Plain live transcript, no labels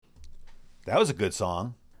That was a good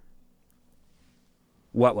song.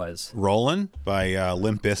 What was? Rollin' by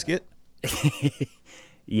Limp Bizkit.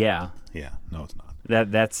 Yeah. Yeah, no, it's not.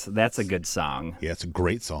 That's a good song. Yeah, it's a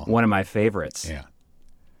great song. One of my favorites. Yeah.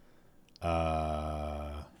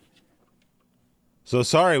 So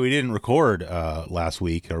sorry we didn't record last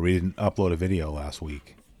week, or we didn't upload a video last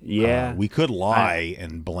week. Yeah. We could lie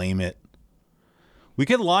and blame it. We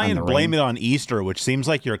could lie and blame it on Easter, which seems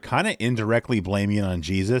like you're kind of indirectly blaming it on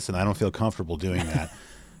Jesus, and I don't feel comfortable doing that.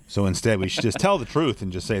 So instead, we should just tell the truth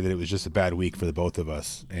and just say that it was just a bad week for the both of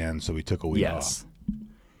us, and so we took a week off.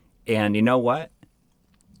 And you know what?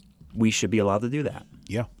 We should be allowed to do that.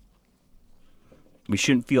 Yeah. We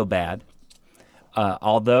shouldn't feel bad.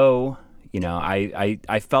 Although,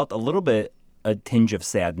 I felt a tinge of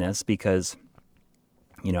sadness because,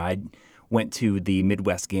 I went to the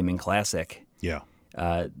Midwest Gaming Classic. Yeah.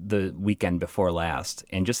 The weekend before last,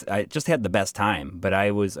 and I just had the best time. But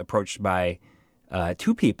I was approached by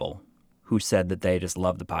two people who said that they just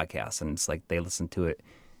love the podcast, and it's like they listen to it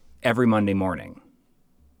every Monday morning.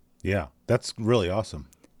 Yeah, that's really awesome.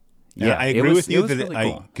 Yeah, I agree with you that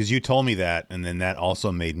cool. Because you told me that, and then that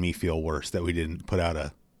also made me feel worse that we didn't put out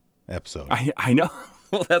a episode. I know.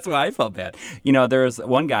 Well, that's why I felt bad. There was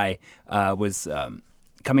one guy was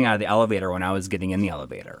coming out of the elevator when I was getting in the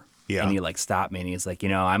elevator. Yeah. And he stopped me and he's like,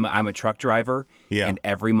 I'm a truck driver. Yeah. And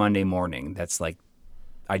every Monday morning, that's I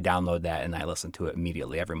download that and I listen to it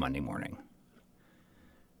immediately every Monday morning.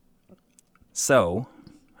 So,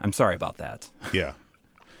 I'm sorry about that. Yeah.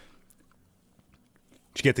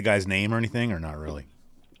 Did you get the guy's name or anything, or not really?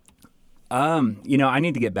 I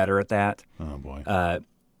need to get better at that. Oh boy.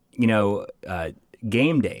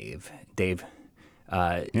 Game Dave,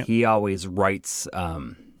 he always writes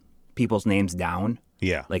people's names down.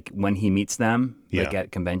 Yeah. Like when he meets them, Yeah.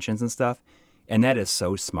 at conventions and stuff. And that is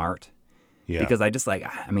so smart. Yeah. Because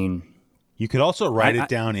you could also write it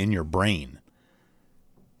down in your brain.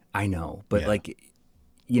 I know, but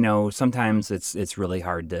Yeah. sometimes it's really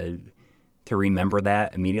hard to remember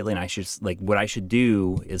that immediately. And I should what I should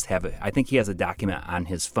do is have it. I think he has a document on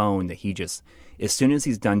his phone that he just, as soon as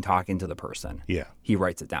he's done talking to the person, Yeah. he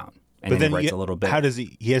writes it down. And But then he writes a little bit. How does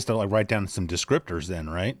he has to write down some descriptors then,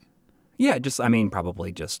 right? Yeah,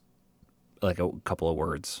 probably just a couple of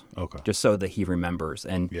words. Okay. Just so that he remembers.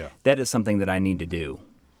 And Yeah. that is something that I need to do.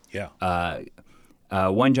 Yeah.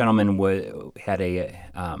 One gentleman was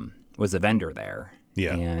a vendor there.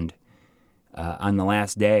 Yeah. And on the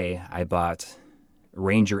last day, I bought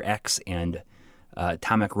Ranger X and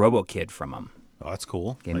Atomic Robo Kid from him. Oh, that's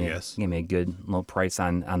cool. Gave me a good little price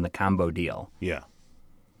on the combo deal. Yeah.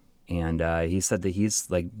 And he said that he's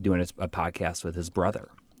doing a podcast with his brother.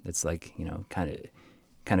 It's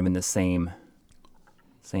kind of in the same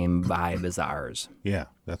vibe as ours. Yeah,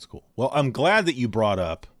 that's cool. Well, I'm glad that you brought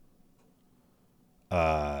up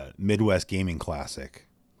Midwest Gaming Classic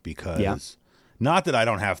because not that I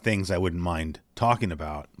don't have things I wouldn't mind talking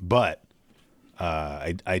about, but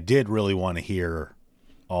I did really want to hear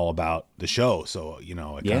all about the show. So, I kind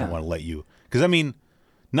of want to let you, because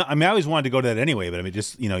I always wanted to go to that anyway, but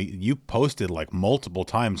just, you posted multiple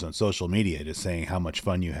times on social media just saying how much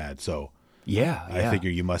fun you had. So I figure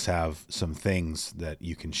you must have some things that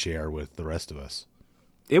you can share with the rest of us.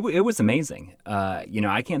 It was amazing.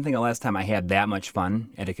 I can't think of the last time I had that much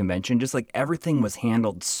fun at a convention. Just everything was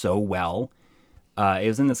handled so well. It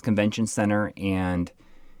was in this convention center and,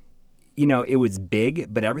 it was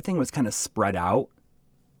big, but everything was kind of spread out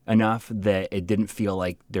enough that it didn't feel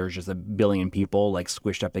like there's just a billion people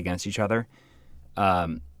squished up against each other.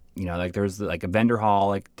 There's a vendor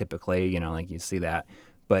hall, typically, you see that.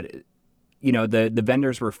 But, the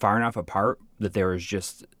vendors were far enough apart that there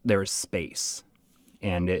was space.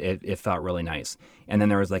 And it felt really nice. And then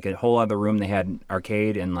there was a whole other room. They had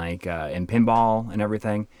arcade and and pinball and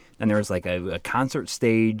everything. And there was a concert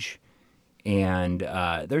stage, and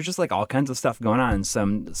there's just all kinds of stuff going on.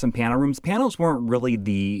 Some panel rooms. Panels weren't really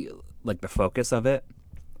the focus of it.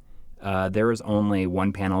 There was only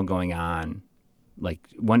one panel going on,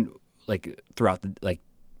 throughout the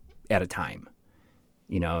at a time.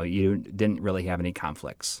 You didn't really have any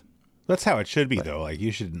conflicts. That's how it should be, though.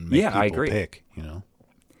 You shouldn't make people I agree. pick,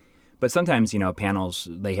 But sometimes, panels,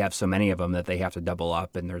 they have so many of them that they have to double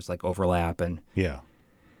up and there's overlap. And, Yeah.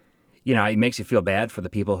 It makes you feel bad for the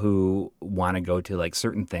people who want to go to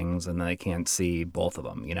certain things and they can't see both of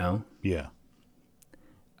them, Yeah.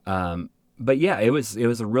 But yeah, it was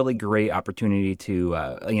a really great opportunity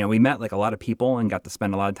to, we met a lot of people and got to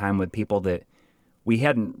spend a lot of time with people that we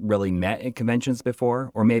hadn't really met at conventions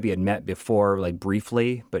before, or maybe had met before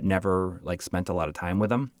briefly, but never spent a lot of time with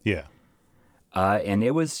them. Yeah. And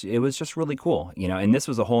it was just really cool, and this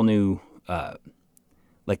was a whole new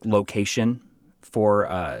like location for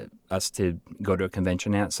us to go to a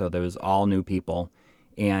convention at. So there was all new people,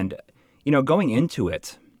 and going into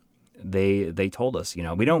it, they told us,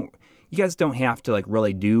 you guys don't have to like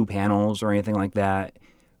really do panels or anything like that,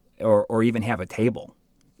 or even have a table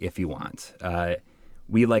if you want.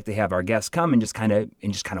 We like to have our guests come and just kind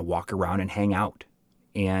of walk around and hang out.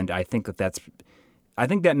 And I think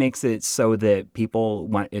that makes it so that people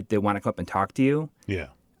if they want to come up and talk to you. Yeah.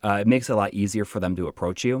 It makes it a lot easier for them to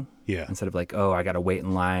approach you. Yeah. Instead of like, oh, I got to wait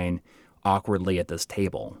in line awkwardly at this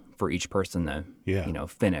table for each person to,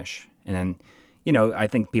 finish. And then, I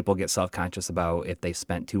think people get self-conscious about if they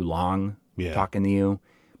spent too long talking to you.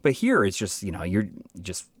 But here it's just, you're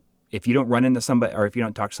just, if you don't run into somebody or if you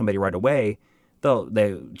don't talk to somebody right away,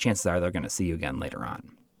 the chances are they're going to see you again later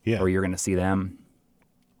on. Yeah. Or you're going to see them.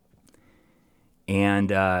 And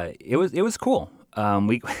it was cool.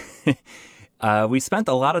 We spent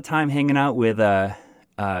a lot of time hanging out with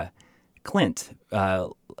Clint,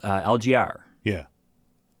 LGR. Yeah.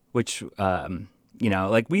 Which,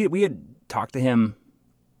 like we had talked to him.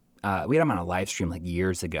 We had him on a live stream like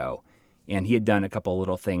years ago, and he had done a couple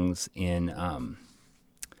little things in,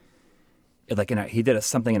 he did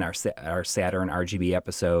something in our Saturn RGB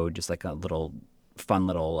episode, just like a fun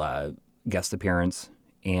little guest appearance.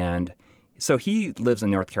 And so he lives in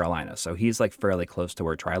North Carolina, so he's like fairly close to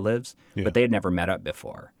where Tri lives, but they had never met up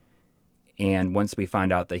before. And once we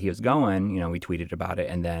found out that he was going, we tweeted about it,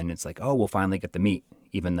 and then it's like, oh, we'll finally get to meet,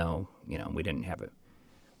 even though, we didn't have it,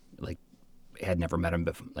 like, had never met him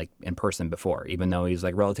in person before, even though he's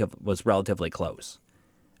like was relatively close.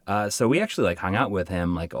 So we actually like hung out with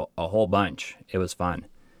him like a whole bunch. It was fun.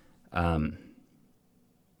 And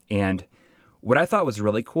what I thought was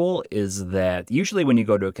really cool is that usually when you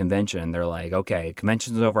go to a convention, they're like, okay,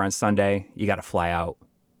 convention's over on Sunday. You got to fly out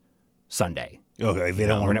Sunday. Okay, they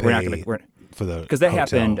don't want to pay for the because that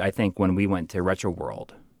hotel. happened, I think, when we went to Retro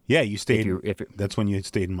World. Yeah, you stayed. That's when you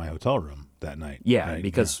stayed in my hotel room that night. Yeah, right?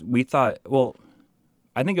 Because we thought, well,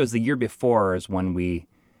 I think it was the year before is when we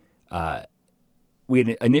had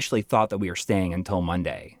initially thought that we were staying until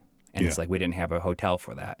Monday, and it's like we didn't have a hotel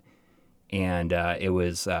for that, and it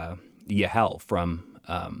was Yahel from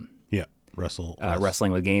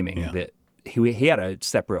Wrestling with Gaming that he had a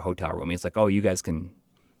separate hotel room. He's like, oh, you guys can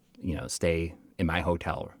stay in my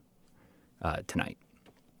hotel tonight.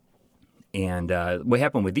 And what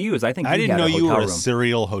happened with you is I think I didn't know you were a room.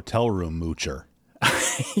 serial hotel room moocher.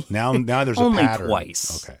 now there's a only pattern.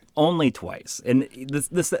 Twice. Okay. Only twice. And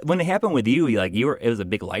this when it happened with you, it was a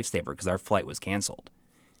big lifesaver because our flight was canceled.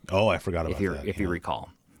 Oh, I forgot about that. If you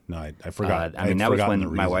recall. No, I forgot. That was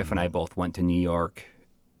when my wife and I both went to New York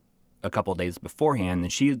a couple of days beforehand,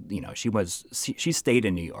 and she stayed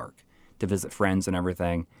in New York to visit friends and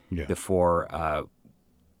everything before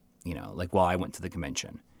while I went to the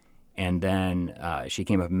convention. And then she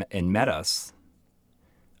came up and met us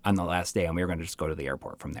on the last day, and we were going to just go to the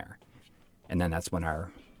airport from there. And then that's when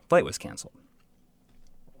our flight was canceled.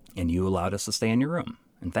 And you allowed us to stay in your room,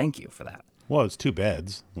 and thank you for that. Well, it's 2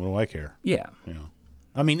 beds. What do I care? Yeah.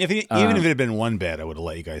 I mean, even if it had been 1 bed, I would have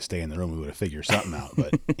let you guys stay in the room. We would have figured something out.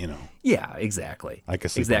 But yeah, exactly. I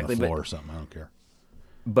could sleep on the floor or something. I don't care.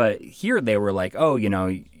 But here they were like, oh,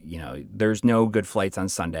 there's no good flights on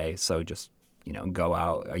Sunday, so just go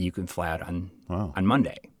out. Or you can fly out on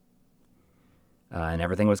Monday, and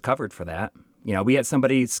everything was covered for that. We had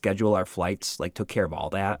somebody schedule our flights, like took care of all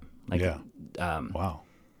that. Like, wow.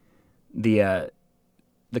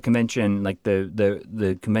 The convention, like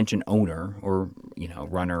the convention owner or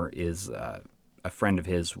runner is a friend of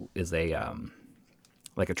his, is a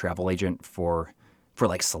like a travel agent for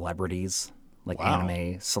like celebrities, like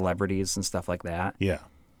anime celebrities and stuff like that. Yeah.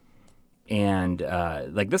 And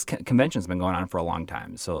like this convention's been going on for a long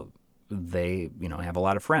time, so they have a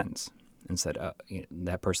lot of friends. And said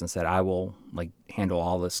that person said, I will like handle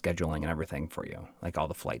all the scheduling and everything for you, like all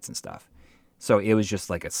the flights and stuff. So it was just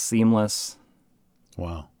like a seamless.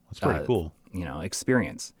 Wow, that's pretty cool.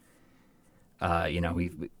 Experience.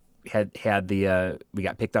 We had we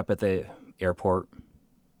got picked up at the airport,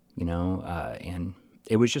 and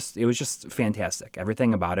it was just fantastic.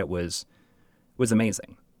 Everything about it was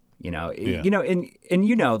amazing. Like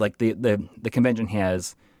the convention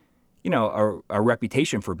has, a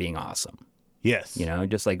reputation for being awesome. Yes.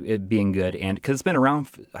 Just like it being good, and because it's been around.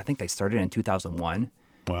 I think they started in 2001.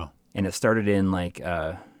 Wow. And it started in like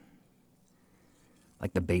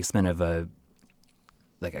the basement of a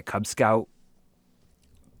Cub Scout.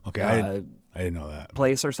 Okay, I didn't know that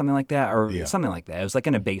place or something like that, or something like that. It was like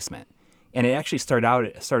in a basement, and it actually started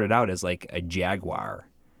out as like a Jaguar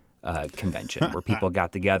convention where people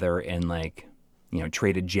got together and like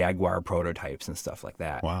traded Jaguar prototypes and stuff like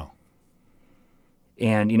that. Wow.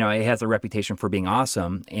 And, it has a reputation for being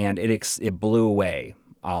awesome, and it blew away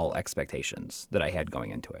all expectations that I had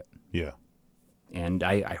going into it. Yeah. And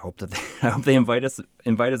I hope that I hope they invite us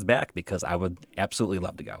back, because I would absolutely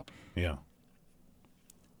love to go. Yeah.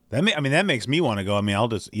 That makes me want to go.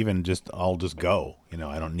 I'll just go.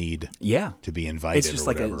 I don't need to be invited. It's just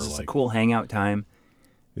or whatever. It's a cool hangout time.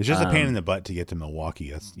 It's just a pain in the butt to get to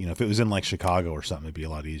Milwaukee. That's, if it was in like Chicago or something, it'd be a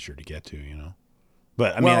lot easier to get to.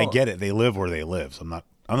 But I get it. They live where they live, so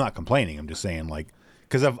I'm not complaining. I'm just saying, like,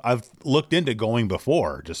 because I've looked into going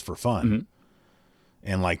before just for fun, mm-hmm.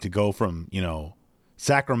 and like to go from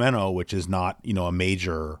Sacramento, which is not a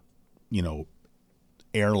major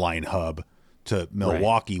airline hub, to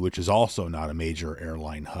Milwaukee, right, which is also not a major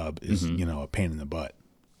airline hub, is mm-hmm. A pain in the butt.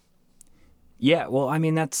 Yeah, well,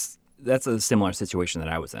 that's a similar situation that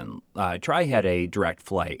I was in. Tri had a direct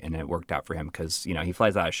flight, and it worked out for him because he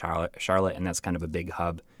flies out of Charlotte, and that's kind of a big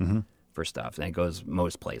hub mm-hmm. for stuff, and it goes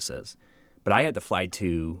most places. But I had to fly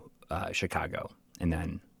to Chicago and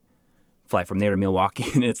then fly from there to Milwaukee,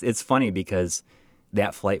 and it's funny because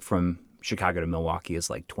that flight from Chicago to Milwaukee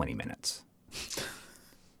is like 20 minutes.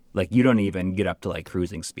 Like, you don't even get up to like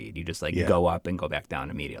cruising speed. You just go up and go back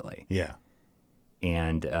down immediately. Yeah.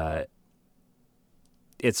 And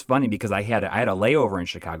it's funny because I had a layover in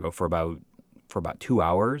Chicago for about 2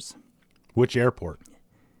 hours. Which airport?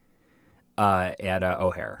 At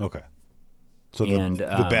O'Hare. Okay. So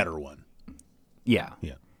the better one. Yeah.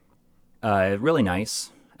 Yeah. Really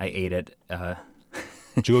nice. I ate it.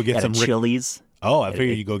 Did you go get some Chili's? Oh, I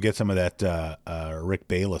figured you go get some of that Rick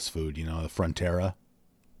Bayless food. The Frontera.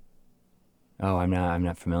 Oh, I'm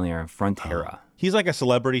not familiar. Frontera. He's like a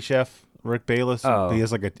celebrity chef, Rick Bayless. Oh. He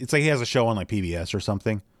has it's like he has a show on like PBS or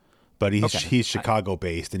something. But he's Chicago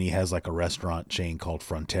based, and he has like a restaurant chain called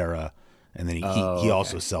Frontera, and then he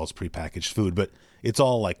also sells prepackaged food, but it's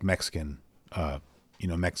all like Mexican,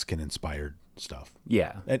 Mexican inspired stuff.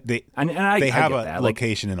 Yeah, they I have get a that.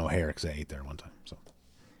 location in O'Hare because I ate there one time. So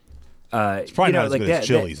it's probably not as good as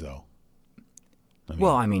Chili's though.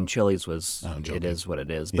 Chili's was, it is what it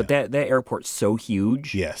is. But Yeah. that airport's so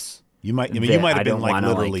huge. Yes. You might have been like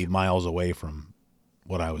literally miles away from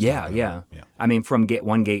what I was talking about. Yeah. From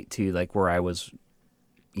one gate to like where I was,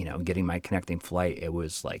 getting my connecting flight, it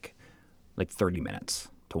was like 30 minutes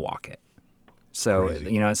to walk it. So,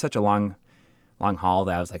 Crazy. it's such a long haul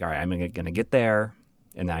that I was like, all right, I'm going to get there,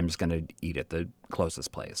 and then I'm just going to eat at the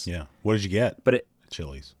closest place. Yeah. What did you get? But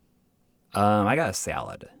Chili's. I got a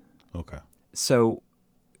salad. Okay. So,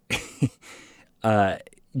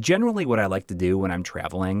 generally what I like to do when I'm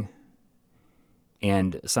traveling,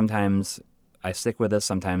 and sometimes I stick with this,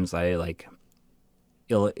 sometimes I like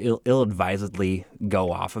ill-advisedly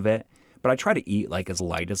go off of it, but I try to eat like as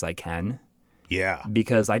light as I can. Yeah.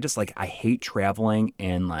 Because I just I hate traveling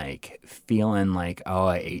and like feeling like, oh,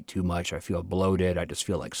 I ate too much. I feel bloated. I just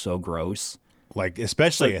feel like so gross. Like,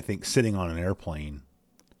 especially I think sitting on an airplane.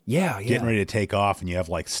 Yeah. Getting ready to take off, and you have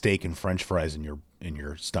like steak and French fries in your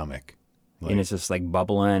stomach. And it's just like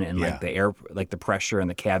bubbling, and like the air, like the pressure in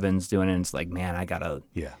the cabin's doing it. And it's like, man, I gotta.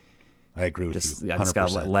 Yeah, I agree with you. 100%. I just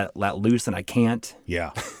gotta let loose, and I can't.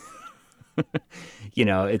 Yeah.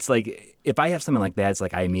 It's like if I have something like that, it's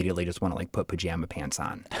like I immediately just want to like put pajama pants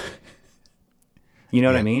on. You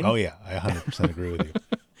know what I mean? Oh yeah, I 100% agree with you.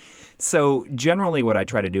 So generally, what I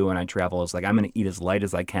try to do when I travel is like I'm going to eat as light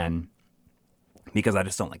as I can, because I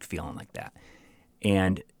just don't like feeling like that.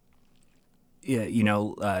 And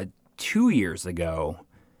 2 years ago,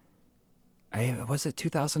 was it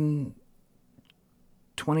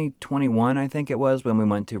 2021, I think it was, when we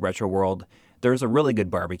went to Retro World. There's a really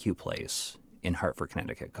good barbecue place in Hartford,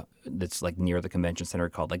 Connecticut that's like near the convention center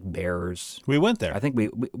called like Bears. We went there. I think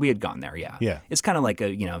we had gone there, yeah. Yeah. It's kind of like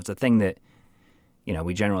it's a thing that,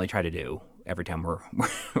 we generally try to do every time we're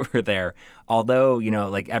there. Although,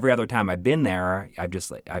 like every other time I've been there, I've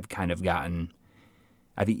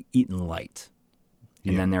eaten light.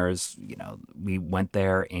 And then there's, we went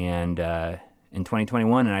there and in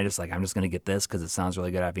 2021, and I'm just going to get this because it sounds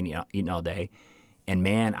really good. I've been eating all day. And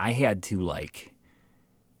man, I had to like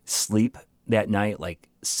sleep that night, like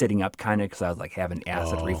sitting up kind of, because I was like having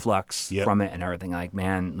acid reflux from it and everything. Like,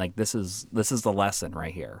 man, like this is the lesson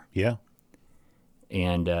right here. Yeah.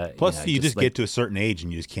 And plus you just get to a certain age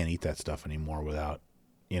and you just can't eat that stuff anymore without,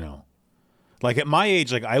 like at my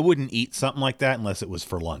age, like I wouldn't eat something like that unless it was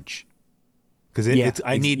for lunch. Because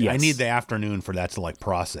I need the afternoon for that to like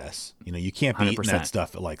process. You can't be 100%. Eating that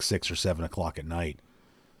stuff at like 6 or 7 o'clock at night,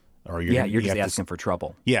 or you're just asking for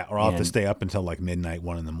trouble. Yeah, or I'll have to stay up until like midnight,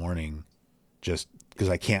 1 a.m, just because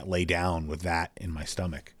I can't lay down with that in my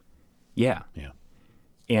stomach. Yeah, yeah.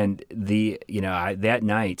 And that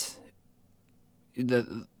night,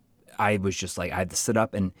 I was just like, I had to sit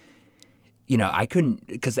up and, I couldn't,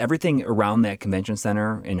 because everything around that convention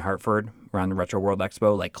center in Hartford, around the Retro World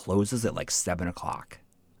Expo, like closes at like 7:00.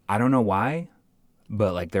 I don't know why,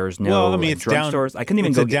 but like there's no it's drugstores. I couldn't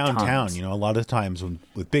even go get downtown. Tums. A lot of times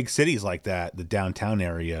with big cities like that, the downtown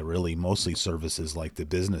area really mostly services like the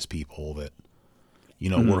business people that,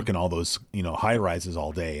 work in all those, high rises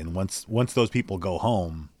all day. And once those people go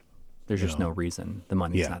home, there's just no reason. The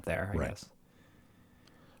money's not there, I guess.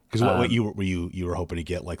 Because what you were hoping to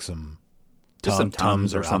get like some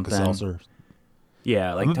Tums or something. Alka-Seltzer?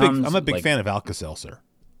 Yeah, like I'm a big fan of Alka-Seltzer.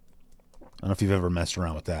 I don't know if you've ever messed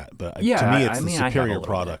around with that, but to me, it's the superior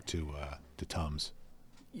product to Tums.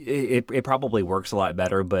 It probably works a lot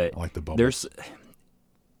better, but I like the bubbles.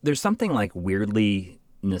 There's something like weirdly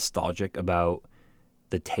nostalgic about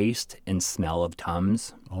the taste and smell of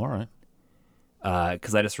Tums. All right.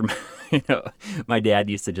 Because I just remember, my dad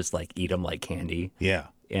used to just like eat them like candy. Yeah.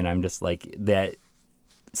 And I'm just like that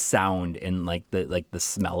sound and like the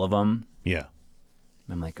smell of them. Yeah.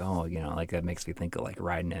 I'm like, oh, like that makes me think of like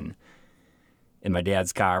riding in my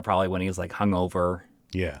dad's car, probably when he was like hungover.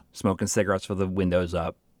 Yeah. Smoking cigarettes with the windows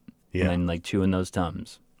up. Yeah. And then like chewing those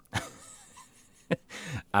Tums.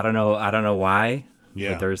 I don't know why.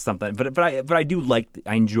 Yeah. But there's something, but I do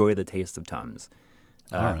I enjoy the taste of Tums.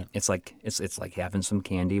 All right. It's like having some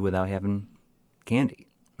candy without having candy.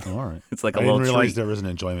 All right. It's like I a little didn't realize treat. there was an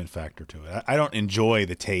enjoyment factor to it. I don't enjoy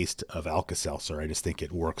the taste of Alka-Seltzer. I just think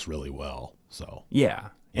it works really well. So yeah.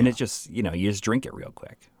 And it's just you just drink it real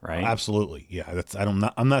quick, right? Absolutely. Yeah.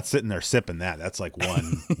 I'm not sitting there sipping that. That's like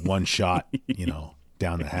one shot,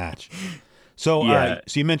 down the hatch. So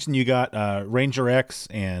so you mentioned you got Ranger X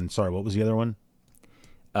and sorry, what was the other one?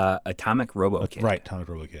 Atomic Robo Kid. Right, Atomic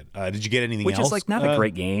Robo Kid. Did you get anything Which else? is like not a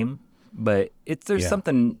great game, but there's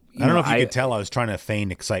something. I don't know if you could tell I was trying to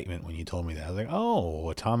feign excitement when you told me that. I was like, "Oh,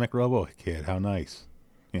 Atomic Robo Kid, how nice!"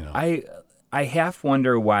 I half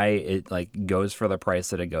wonder why it like goes for the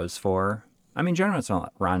price that it goes for. I mean, generally it's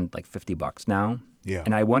around like $50 now. Yeah,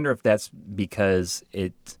 and I wonder if that's because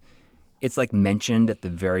it's like mentioned at the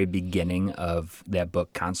very beginning of that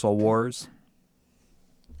book, Console Wars.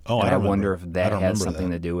 Oh, and I wonder if that has something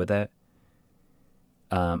to do with it.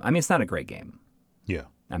 I mean, it's not a great game. Yeah.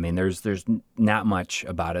 I mean, there's not much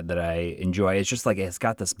about it that I enjoy. It's just like it's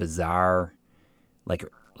got this bizarre,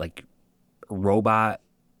 like robot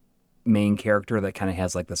main character that kind of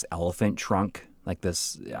has like this elephant trunk, like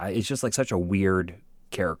this. It's just like such a weird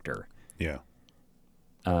character. Yeah.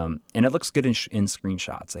 And it looks good in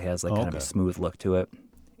screenshots. It has like kind of a smooth look to it,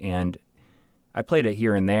 and I played it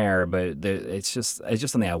here and there, but it's just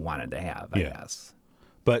something I wanted to have, I guess.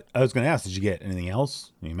 But I was going to ask, did you get anything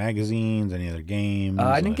else? Any magazines? Any other games?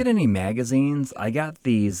 I didn't get any magazines. I got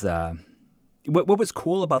these. What was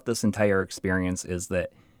cool about this entire experience is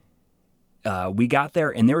that we got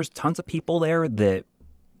there, and there was tons of people there that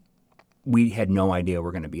we had no idea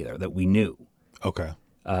were going to be there, that we knew. Okay.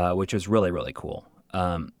 Which was really, really cool.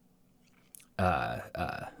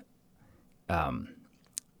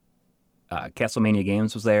 Castlemania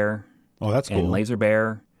Games was there. Oh, that's cool. And Laser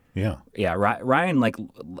Bear. Yeah. Yeah. Ryan like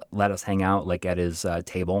let us hang out like at his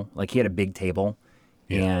table. Like he had a big table,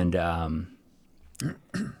 and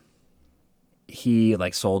he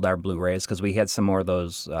like sold our Blu-rays because we had some more of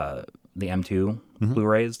those the M2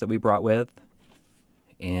 Blu-rays that we brought with,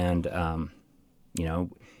 and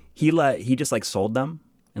he just like sold them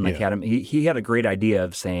and like had him. He had a great idea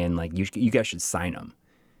of saying like you guys should sign them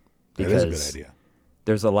because that is a good idea.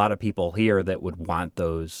 There's a lot of people here that would want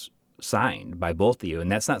those signed by both of you,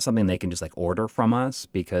 and that's not something they can just like order from us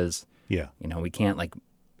because we can't like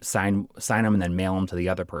sign them and then mail them to the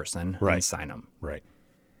other person and sign them. Right.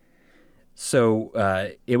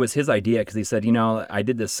 So it was his idea because he said, I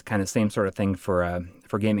did this kind of same sort of thing for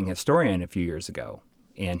Gaming Historian a few years ago,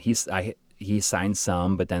 and he signed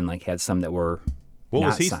some, but then like had some that were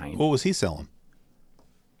not signed. What was he selling?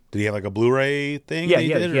 Did he have like a Blu-ray thing? Yeah, he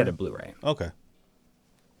had a Blu-ray. Okay.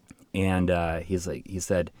 And he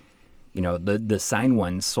said, the signed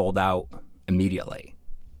ones sold out immediately.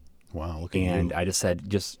 Wow, look at you. And I just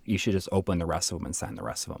said, you should just open the rest of them and sign the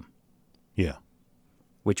rest of them. Yeah.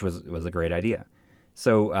 Which was a great idea.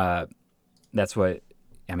 So that's what,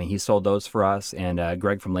 he sold those for us. And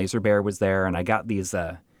Greg from Laser Bear was there. And I got these,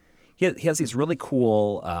 he has these really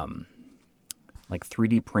cool, like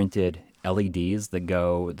 3D printed LEDs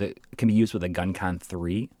that can be used with a GunCon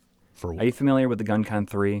 3. Are you familiar with the GunCon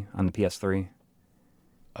 3 on the PS3?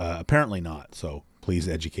 Apparently not, so please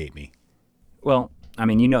educate me. Well, the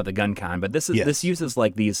GunCon, but this uses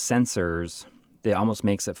like these sensors that almost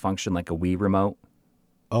makes it function like a Wii remote.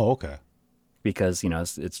 Oh, okay. because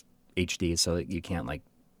it's HD, so that you can't like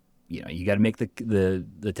you got to make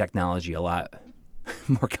the technology a lot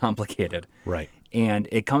more complicated. Right. And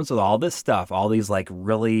it comes with all this stuff, all these like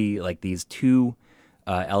really like these two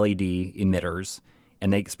LED emitters,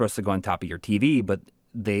 and they're supposed to go on top of your TV, but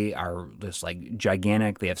they are just like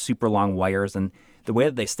gigantic. They have super long wires, and the way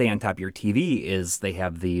that they stay on top of your TV is they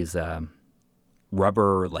have these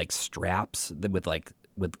rubber like straps with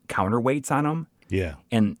counterweights on them, Yeah.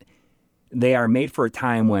 and they are made for a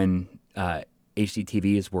time when HD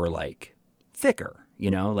TVs were like thicker,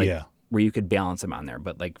 like Yeah. where you could balance them on there.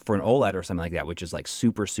 But like for an OLED or something like that, which is like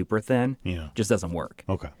super, super thin, Yeah. just doesn't work.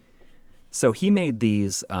 Okay. So he made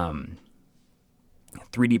these 3D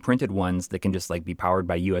printed ones that can just like be powered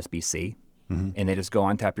by USB-C. Mm-hmm. And they just go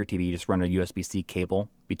on top of your TV. You just run a USB-C cable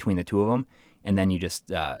between the two of them. And then you just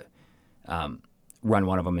run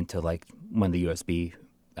one of them into like one of the USB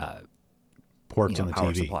Ports on the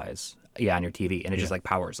power TV. supplies. Yeah, on your TV. And it just like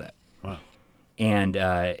powers it. Wow. And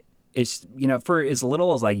it's, for as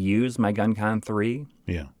little as I use my GunCon 3,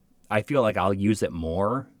 Yeah. I feel like I'll use it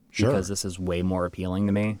more Sure. because this is way more appealing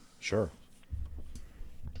to me. Sure.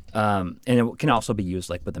 And it can also be used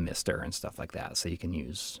like with the Mister and stuff like that. So you can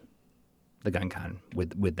use the GunCon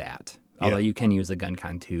with that. Although you can use the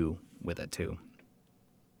GunCon 2 with it too,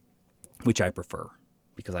 which I prefer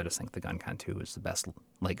because I just think the GunCon 2 is the best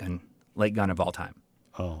light gun of all time.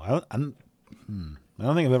 Oh, I don't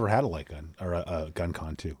think I've ever had a light gun or a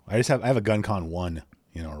GunCon 2. I have a GunCon 1,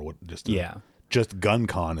 or what? Just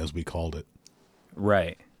GunCon as we called it.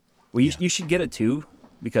 Right. Well, you should get it too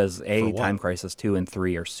because Time Crisis 2 and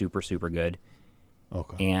 3 are super, super good.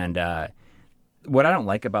 Okay. And what I don't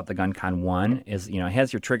like about the GunCon 1 is, it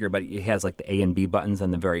has your trigger, but it has like the A and B buttons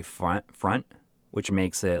on the very front, which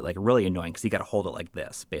makes it like really annoying because you got to hold it like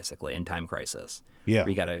this basically in Time Crisis. Yeah. Where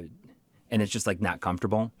you got to, and it's just like not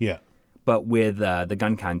comfortable. Yeah. But with the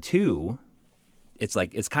GunCon 2,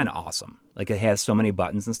 it's kind of awesome. Like it has so many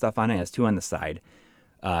buttons and stuff on it. It has two on the side.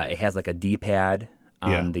 It has like a D-pad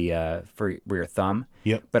on the for your thumb.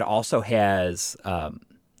 Yep. But it also has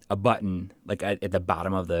a button like at the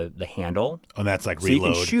bottom of the handle. And that's like so reload.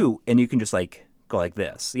 you can shoot and you can just like go like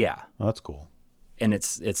this. Yeah. Oh, that's cool. And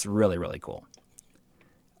it's really, really cool.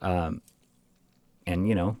 And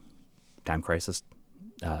Time Crisis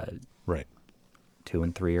Right. 2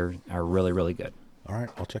 and 3 are really, really good. All right,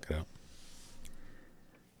 I'll check it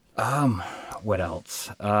out. What else?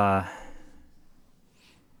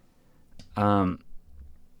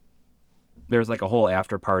 There's like a whole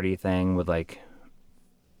after party thing with like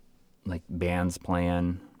bands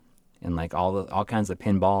playing and like all kinds of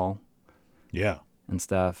pinball Yeah. and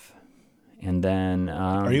stuff. And then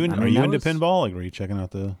Are you into pinball? Like, were you checking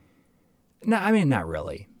out the? No, I mean not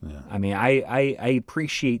really. Yeah. I mean I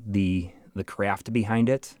appreciate the craft behind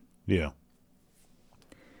it. Yeah.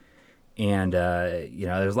 And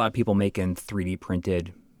there's a lot of people making 3D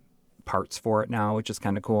printed parts for it now, which is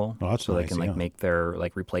kind of cool. Oh, that's so nice, they can like yeah. make their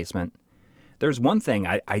like replacement. There's one thing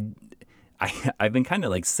I've been kind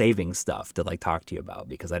of like saving stuff to like talk to you about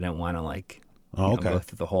because I didn't want to like go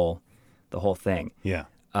through the whole thing. Yeah.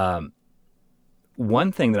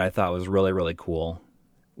 One thing that I thought was really, really cool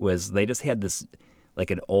was they just had this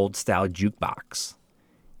like an old style jukebox.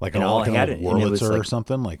 Like And an all old I had it- and it was Wurlitzer or like-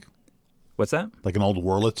 something? Like What's that? an old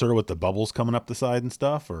Wurlitzer with the bubbles coming up the side and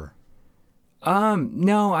stuff? Or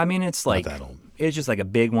No, I mean it's like not that old? it's just like a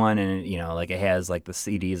big one, and like it has like the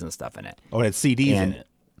CDs and stuff in it. Oh, it had CDs in And- it.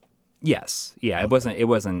 Yes, yeah, it wasn't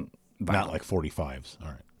vinyl. Not like 45s. All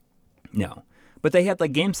right. No, but they had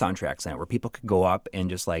like game soundtracks in it where people could go up and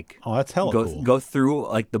just like Oh, that's hella cool. go through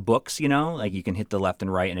like the books. Like you can hit the left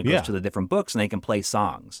and right, and it goes Yeah. to the different books, and they can play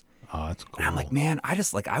songs. Oh, that's cool. And I'm like, man,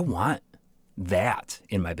 I want that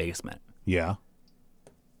in my basement. Yeah.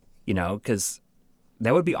 Because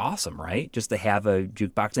that would be awesome, right? Just to have a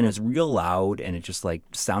jukebox, and it's real loud, and it just like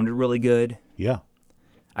sounded really good. Yeah.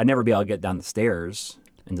 I'd never be able to get down the stairs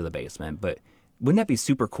into the basement, but wouldn't that be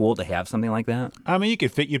super cool to have something like that? I mean,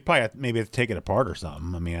 you'd probably maybe have to take it apart or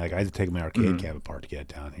something. I mean, like, I had to take my arcade cab apart to get it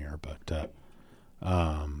down here, but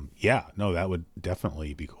yeah, no, that would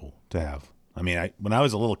definitely be cool to have. I mean, when I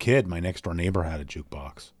was a little kid, my next door neighbor had a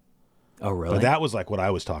jukebox. Oh, really? But that was like what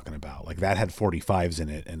I was talking about. Like that had 45s in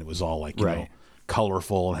it, and it was all like you know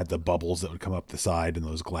colorful and had the bubbles that would come up the side and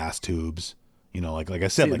those glass tubes. Like I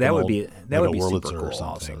said, like that an would old, be Wurlitzer super cool or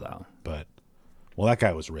something. also, though. But that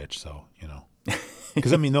guy was rich, so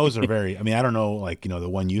because I mean those are very. I mean I don't know, like the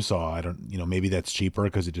one you saw. I don't maybe that's cheaper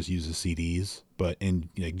because it just uses CDs. But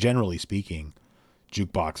generally speaking,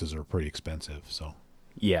 jukeboxes are pretty expensive. So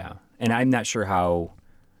Yeah, and I'm not sure how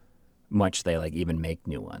much they like even make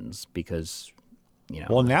new ones because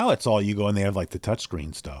Well, now it's all you go and they have like the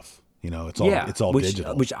touchscreen stuff. It's all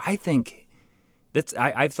digital. Which I think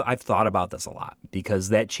I've thought about this a lot because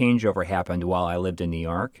that changeover happened while I lived in New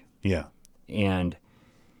York. Yeah. And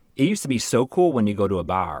it used to be so cool when you go to a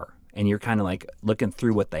bar and you're kind of like looking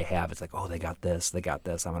through what they have. It's like, oh, they got this, I'm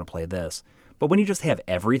going to play this. But when you just have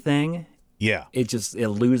everything, yeah, it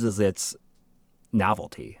loses its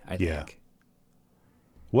novelty, I think. Yeah.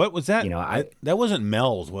 What was that? That wasn't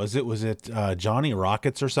Mel's, was it? Was it Johnny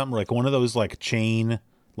Rockets or something? Like one of those like chain,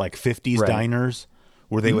 like 50s diners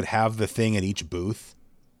where they would have the thing at each booth.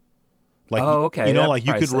 Like, okay. Like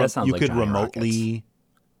you could remotely,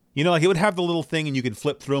 like it would have the little thing and you could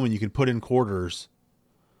flip through them and you could put in quarters,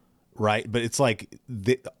 right? But it's like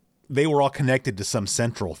they were all connected to some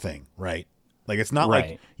central thing, right? Like it's not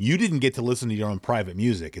like you didn't get to listen to your own private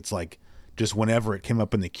music. It's like just whenever it came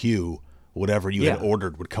up in the queue, whatever you had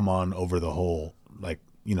ordered would come on over the whole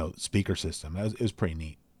speaker system. It was pretty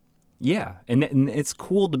neat. Yeah, and it's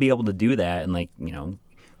cool to be able to do that and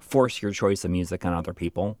force your choice of music on other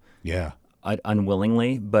people. Yeah,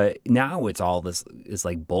 unwillingly. But now it's all this is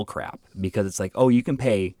like bull crap because it's like, oh, you can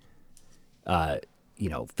pay,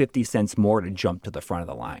 50 cents more to jump to the front of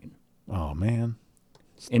the line. Oh man,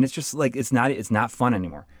 and it's just like it's not fun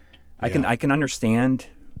anymore. Yeah. I can understand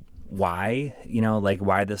why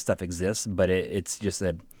why this stuff exists, but it's just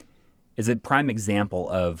a prime example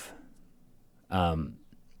of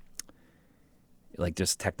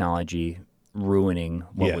just technology ruining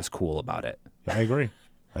what was cool about it. I agree.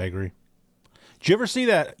 Did you ever see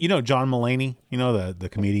that? John Mulaney, the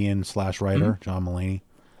comedian / writer, John Mulaney.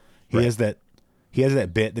 He has that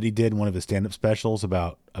bit that he did in one of his stand-up specials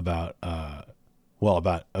about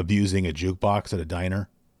abusing a jukebox at a diner.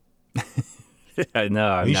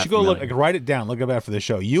 No, you should go write it down. Look up after the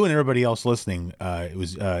show. You and everybody else listening. It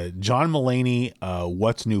was John Mulaney.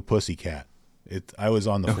 What's New Pussycat? I was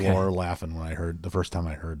on the floor laughing when I heard the first time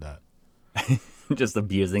I heard that. Just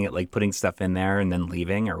abusing it, like putting stuff in there and then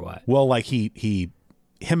leaving, or what? Well, like him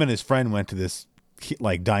and his friend went to this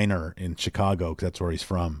like diner in Chicago because that's where he's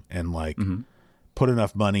from, and put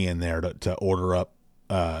enough money in there to order up,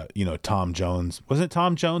 Tom Jones. Was it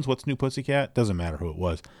Tom Jones? What's New Pussycat? Doesn't matter who it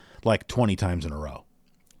was. Like 20 times in a row.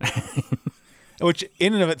 Which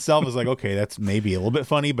in and of itself is like, okay, that's maybe a little bit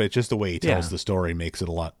funny, but it's just the way he tells the story makes it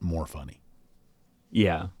a lot more funny.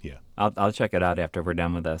 Yeah. Yeah. I'll check it out after we're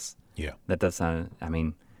done with this. Yeah. That does sound,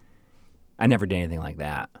 I never did anything like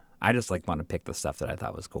that. I just want to pick the stuff that I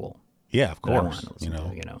thought was cool. Yeah, of course.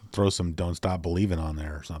 Throw some Don't Stop Believing on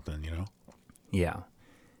there or something, Yeah.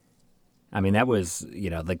 That was,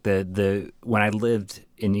 when I lived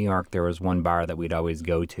in New York, there was one bar that we'd always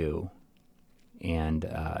go to. And,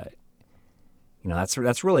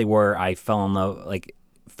 that's really where I fell in love,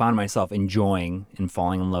 found myself enjoying and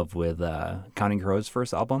falling in love with Counting Crows'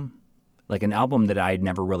 first album. Like an album that I'd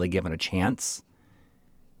never really given a chance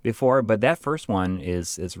before, but that first one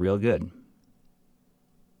is real good.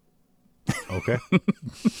 Okay.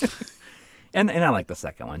 and I like the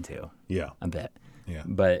second one too. Yeah. A bit. Yeah.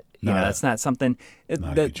 But that's not something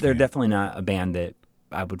that they're definitely not a band that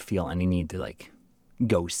I would feel any need to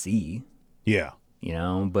go see. Yeah.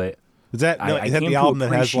 But is that the album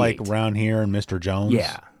that has Round Here and Mr. Jones?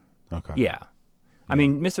 Yeah. Okay. Yeah.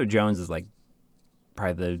 Mr. Jones is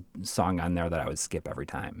probably the song on there that I would skip every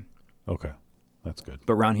time. Okay. That's good.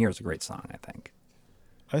 But Round Here is a great song, I think.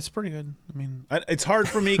 It's pretty good. It's hard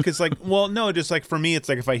for me because for me, it's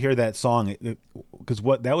like if I hear that song, because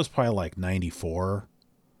that was probably 94.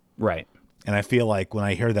 Right. And I feel like when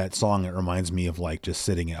I hear that song, it reminds me of just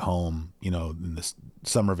sitting at home, in the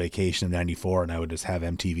summer vacation of 94, and I would just have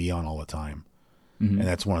MTV on all the time. Mm-hmm. And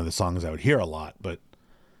that's one of the songs I would hear a lot. But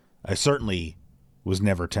I certainly was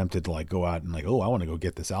never tempted to go out and I want to go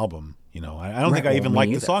get this album. I don't think I even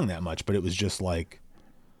liked the song that much, but it was just it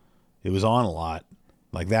was on a lot.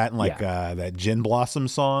 Like that and that Gin Blossom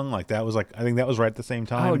song, that was I think that was right at the same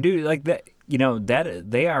time. Oh, dude, that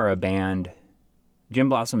that they are a band. Gin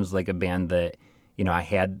Blossom is a band that I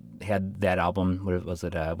had that album. What was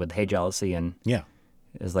it with Hey Jealousy and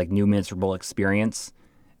it's New Miserable Experience,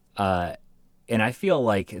 and I feel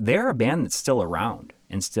like they're a band that's still around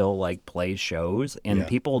and still plays shows and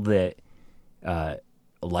people that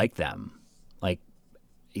like them, a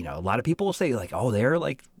lot of people will say oh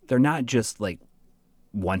they're not just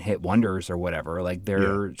one hit wonders or whatever.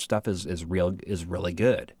 Their stuff is really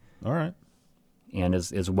good. All right. And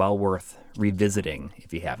is well worth revisiting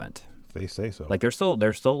if you haven't. They say so. They're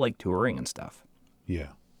still touring and stuff. Yeah.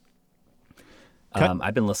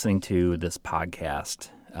 I've been listening to this podcast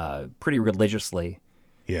pretty religiously.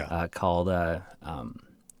 Yeah. Called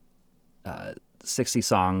 60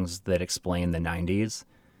 songs that explain the 90s.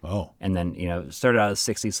 Oh. And then, it started out as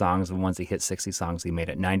 60 songs, and once he hit 60 songs, he made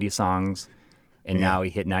it 90 songs. And now he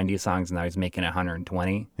hit 90 songs, and now he's making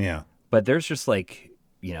 120. Yeah. But there's just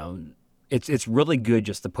it's really good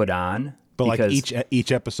just to put on. But like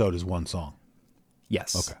each episode is one song.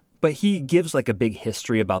 Yes. Okay. But he gives like a big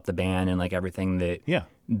history about the band and like everything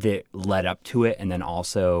that led up to it, and then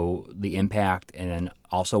also the impact, and then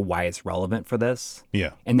also why it's relevant for this.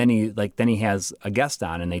 Yeah. And then he has a guest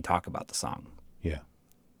on, and they talk about the song. Yeah.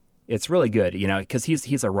 It's really good, because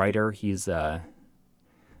he's a writer. He's not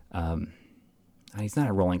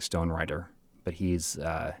a Rolling Stone writer, but he's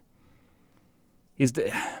I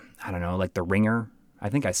don't know, like The Ringer. I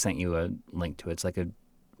think I sent you a link to it. It's like a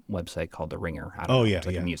website called The Ringer. I don't know. Yeah, it's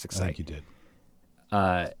like a music site. I think you did.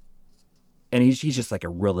 And he's just like a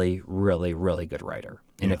really, really, really good writer.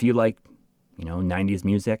 And if you like, 90s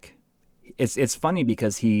music, it's funny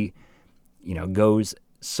because he, goes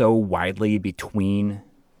so widely between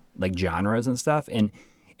like genres and stuff. And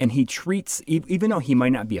he treats, even though he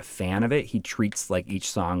might not be a fan of it, he treats like each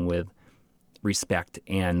song with respect,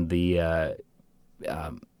 and the,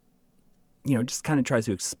 just kind of tries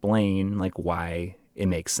to explain like why it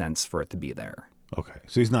makes sense for it to be there. Okay.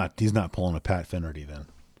 So he's not pulling a Pat Finnerty then.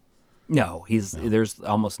 No, there's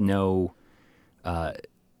almost no,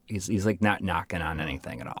 he's like not knocking on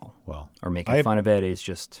anything at all. Well, or making fun of it.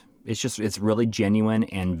 It's really genuine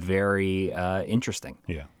and very interesting.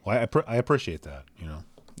 Yeah. Well, I appreciate that,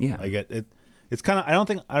 Yeah. I get it. It's kind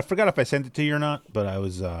of, I forgot if I sent it to you or not, but I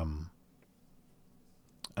was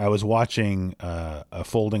watching a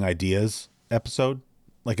Folding Ideas episode,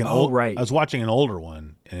 like right. I was watching an older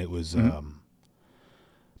one, and it was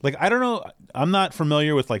like, I don't know, I'm not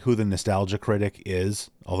familiar with like who the Nostalgia Critic is,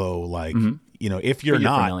 although like if you're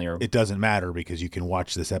not familiar, it doesn't matter, because you can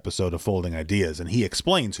watch this episode of Folding Ideas, and he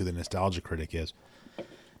explains who the Nostalgia Critic is.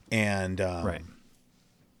 And right.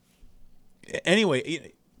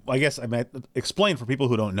 Anyway, I guess I might explain for people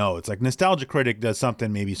who don't know. It's like Nostalgia Critic does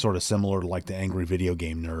something maybe sort of similar to like the Angry Video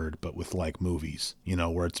Game Nerd, but with like movies,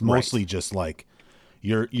 where it's mostly just like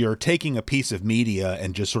you're taking a piece of media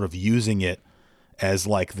and just sort of using it as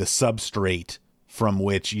like the substrate from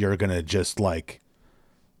which you're going to just like,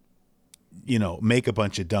 make a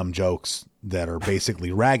bunch of dumb jokes that are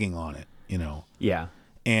basically ragging on it, Yeah.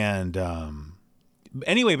 And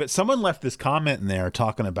anyway, but someone left this comment in there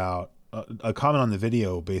talking about a comment on the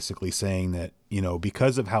video, basically saying that,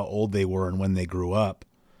 because of how old they were and when they grew up,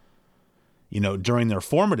 during their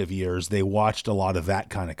formative years, they watched a lot of that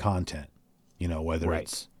kind of content, whether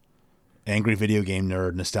it's Angry Video Game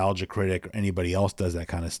Nerd, Nostalgia Critic, or anybody else does that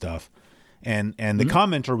kind of stuff. And the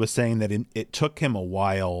commenter was saying that it took him a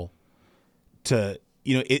while to,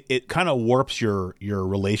 it kind of warps your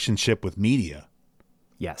relationship with media.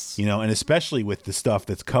 Yes. And especially with the stuff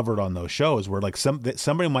that's covered on those shows, where like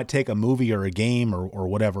somebody might take a movie or a game or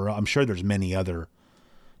whatever. I'm sure there's many other,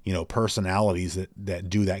 personalities that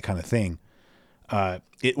do that kind of thing.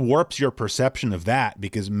 It warps your perception of that,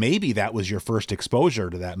 because maybe that was your first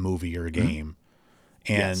exposure to that movie or a game.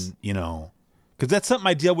 And, because that's something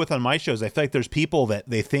I deal with on my shows. I feel like there's people that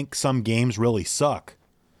they think some games really suck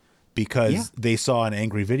because they saw an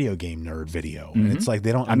Angry Video Game Nerd video. And it's like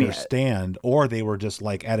they don't understand, or they were just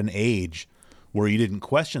like at an age where you didn't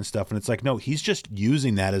question stuff. And it's like, no, he's just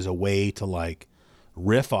using that as a way to like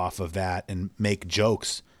riff off of that and make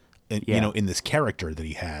jokes, in this character that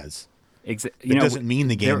he has. It doesn't mean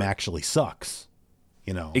the game actually sucks,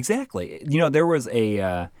 Exactly. There was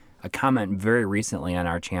a comment very recently on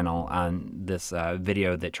our channel on this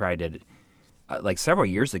video that tried it like several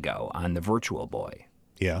years ago on the Virtual Boy.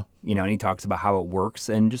 Yeah. And he talks about how it works,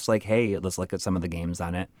 and just like, hey, let's look at some of the games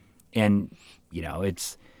on it. And,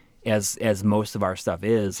 it's as most of our stuff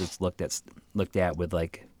is, it's looked at with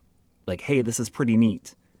like, hey, this is pretty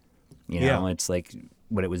neat. It's like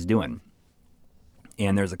what it was doing.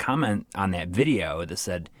 And there's a comment on that video that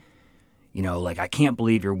said, like, I can't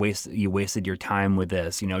believe you wasted your time with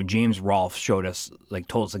this. James Rolfe showed us, like,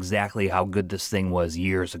 told us exactly how good this thing was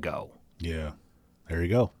years ago. Yeah. There you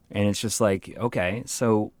go. And it's just like, okay,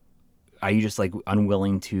 so are you just like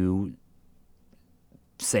unwilling to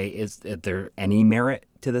say, is there any merit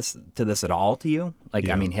to this at all to you? Like,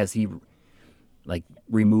 I mean, has he like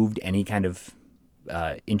removed any kind of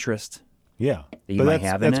interest? Yeah, that you might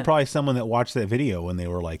have in it? That's probably someone that watched that video when they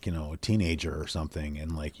were like, a teenager or something,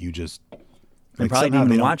 and like you just like, probably didn't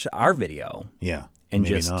even watch our video. Yeah, and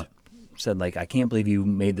just said like, I can't believe you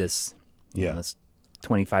made this. This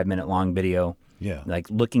 25-minute long video. Yeah, like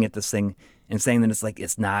looking at this thing and saying that it's like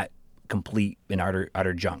it's not complete and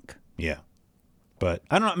utter junk. Yeah, But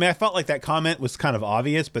I don't know. I mean, I felt like that comment was kind of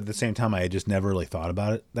obvious, but at the same time, I had just never really thought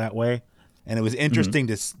about it that way. And it was interesting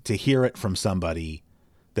to hear it from somebody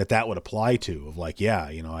that would apply to, of like, yeah,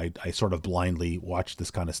 you know, I sort of blindly watched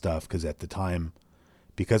this kind of stuff because at the time,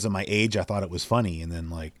 because of my age, I thought it was funny. And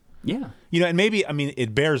then like, yeah, you know, and maybe, I mean,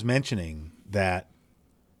 it bears mentioning that,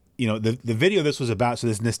 you know, the video this was about, so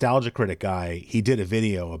this Nostalgia Critic guy, he did a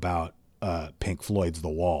video about Pink Floyd's The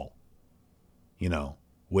Wall, you know,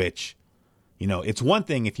 which, you know, it's one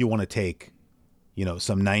thing if you want to take, you know,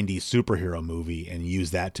 some 90s superhero movie and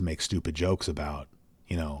use that to make stupid jokes about,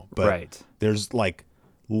 you know, but there's like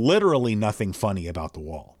literally nothing funny about The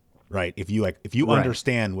Wall, right? If you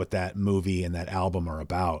understand what that movie and that album are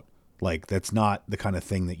about, like that's not the kind of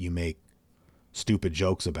thing that you make stupid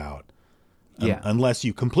jokes about. Unless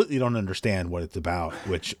you completely don't understand what it's about,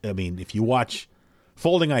 which, I mean, if you watch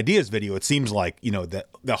Folding Ideas video, it seems like, you know, that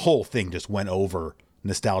the whole thing just went over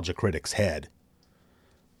Nostalgia Critic's head.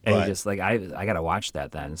 And you just like, I got to watch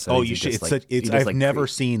that then. So you should. I've never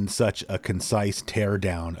seen such a concise tear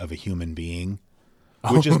down of a human being,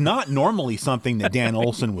 which is not normally something that Dan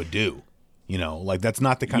Olson would do. You know, like that's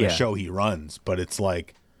not the kind of show he runs, but it's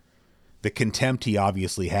like the contempt he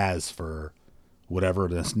obviously has for whatever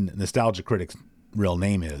the Nostalgia Critic's real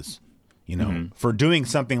name is, you know, for doing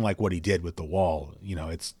something like what he did with The Wall. You know,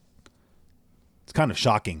 it's kind of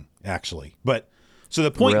shocking, actually. But so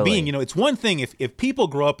the point being, you know, it's one thing if people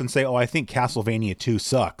grow up and say, oh, I think Castlevania 2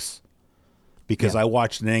 sucks because I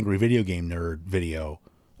watched an Angry Video Game Nerd video.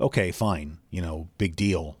 Okay, fine, you know, big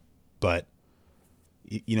deal. But,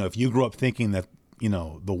 you know, if you grew up thinking that, you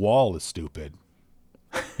know, The Wall is stupid,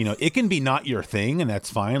 you know, it can be not your thing, and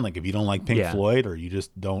that's fine. Like if you don't like Pink Floyd, or you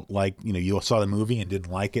just don't like, you know, you saw the movie and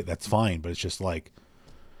didn't like it, that's fine. But it's just like,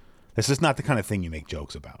 this is not the kind of thing you make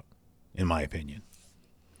jokes about, in my opinion.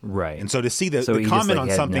 Right. And so to see the comment on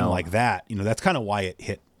something like that, you know, that's kind of why it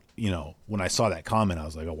hit, you know, when I saw that comment, I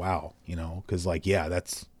was like, oh, wow, you know, because like, yeah,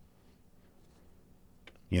 that's,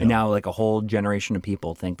 you know. And now like a whole generation of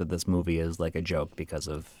people think that this movie is like a joke because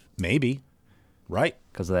of. Maybe. Right.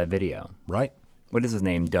 Because of that video. Right. What is his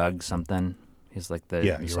name? Doug something? He's like the.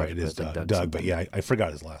 Yeah, you're right. It is Doug, but yeah, I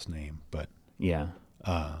forgot his last name. But yeah.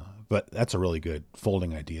 But that's a really good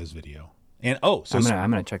Folding Ideas video. And so I'm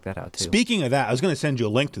gonna check that out too. Speaking of that, I was gonna send you a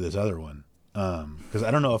link to this other one because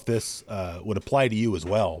I don't know if this would apply to you as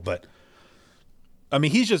well. But I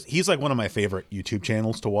mean, he's like one of my favorite YouTube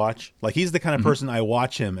channels to watch. Like he's the kind of person I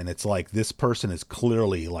watch him, and it's like this person is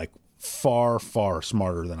clearly like far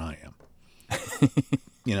smarter than I am.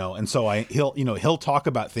 You know, and so he'll talk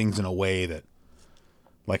about things in a way that,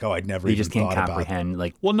 like, oh, I'd never even just can't thought comprehend.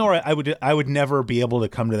 Like, well, no, I would never be able to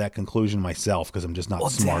come to that conclusion myself because I'm just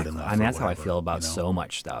not smart enough. I mean, that's how I feel about so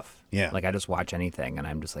much stuff. Yeah, like I just watch anything, and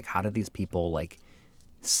I'm just like, how do these people like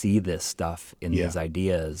see this stuff in these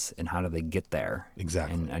ideas, and how do they get there?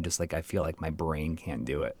 Exactly. And I feel like my brain can't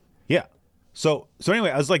do it. Yeah. So anyway,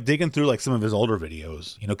 I was like digging through like some of his older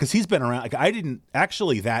videos, you know, because he's been around. Like I didn't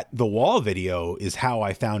actually The Wall video is how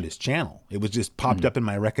I found his channel. It was just popped up in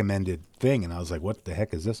my recommended thing, and I was like, what the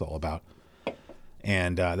heck is this all about?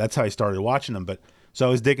 And that's how I started watching him. But so I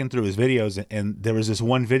was digging through his videos, and there was this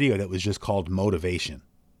one video that was just called Motivation.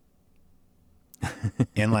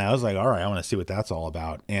 And like, I was like, all right, I want to see what that's all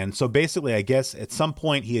about. And so basically, I guess at some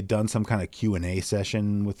point he had done some kind of Q&A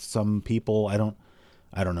session with some people. I don't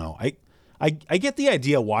know. I get the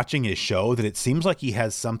idea watching his show that it seems like he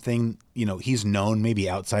has something, you know, he's known maybe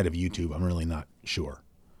outside of YouTube. I'm really not sure.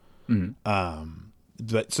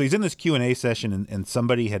 But so he's in this Q&A session, and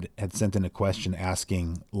somebody had sent in a question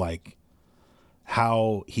asking like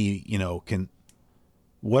how he, you know,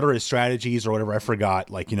 what are his strategies or whatever. I forgot,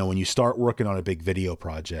 like, you know, when you start working on a big video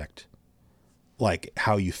project, like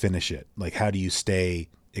how you finish it, like how do you stay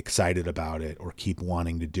excited about it or keep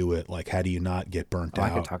wanting to do it? Like, how do you not get burnt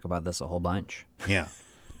out? I could talk about this a whole bunch. Yeah.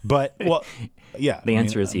 But, well, yeah. The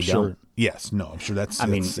answer is you don't. Yes. No, I'm sure that's at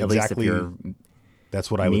exactly, least if you're that's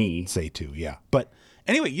what I would say too. Yeah. But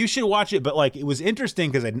anyway, you should watch it. But like, it was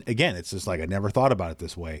interesting because, again, it's just like I never thought about it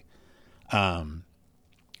this way.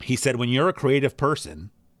 He said, when you're a creative person,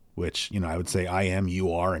 which, you know, I would say I am,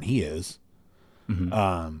 you are, and he is,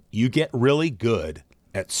 you get really good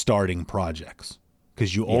at starting projects.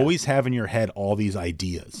 Because you always have in your head all these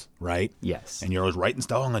ideas, right? Yes. And you're always writing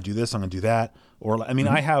stuff. Oh, I'm going to do this. I'm going to do that. Or, I mean,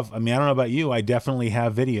 I don't know about you. I definitely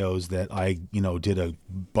have videos that I, you know, did a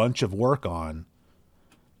bunch of work on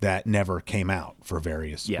that never came out for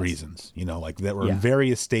various reasons. You know, like that were in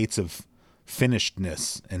various states of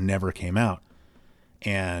finishedness and never came out.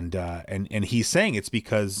 And he's saying it's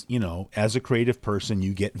because, you know, as a creative person,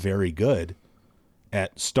 you get very good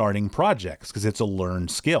at starting projects because it's a learned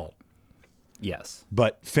skill. Yes.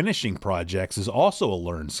 But finishing projects is also a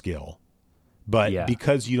learned skill. But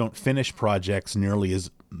because you don't finish projects nearly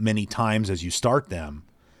as many times as you start them,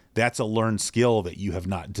 that's a learned skill that you have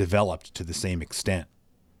not developed to the same extent.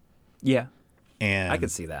 Yeah. And I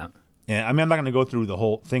could see that. And I mean, I'm not going to go through the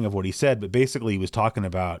whole thing of what he said, but basically he was talking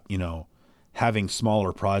about, having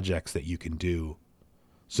smaller projects that you can do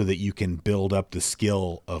so that you can build up the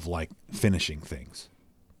skill of like finishing things.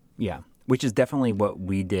 Yeah. Which is definitely what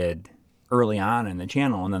we did early on in the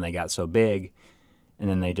channel. And then they got so big and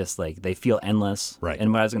then they just they feel endless. Right.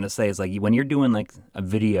 And what I was going to say is when you're doing like a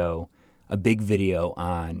big video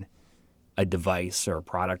on a device or a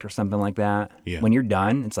product or something like that, when you're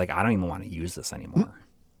done, it's I don't even want to use this anymore.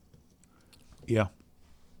 Yeah.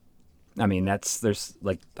 I mean, that's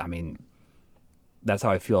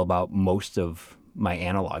how I feel about most of my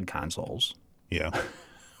analog consoles. Yeah.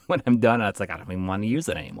 When I'm done, it's I don't even want to use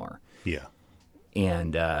it anymore. Yeah.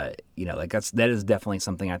 And that is definitely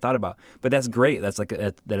something I thought about. But that's great. That's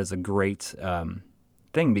that is a great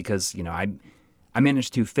thing because I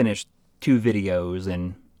managed to finish 2 videos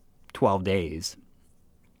in 12 days,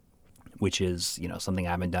 which is something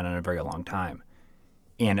I haven't done in a very long time.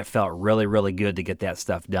 And it felt really, really good to get that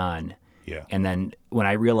stuff done. Yeah. And then when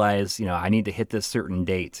I realized, I need to hit this certain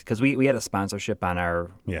date, because we had a sponsorship on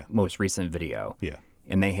our most recent video. Yeah.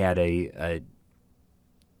 And they had a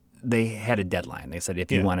deadline. They said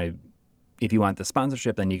if you want the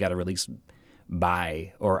sponsorship, then you got to release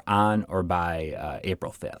by April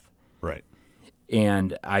 5th. Right.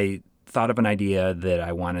 And I thought of an idea that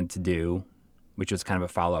I wanted to do, which was kind of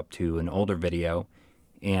a follow-up to an older video.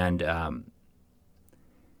 And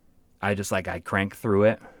I just I cranked through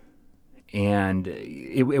it. And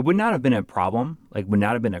it would not have been a problem, would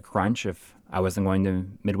not have been a crunch if I wasn't going to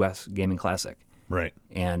Midwest Gaming Classic. Right.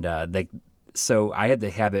 And so I had to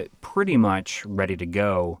have it pretty much ready to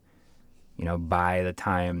go, by the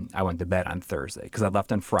time I went to bed on Thursday, because I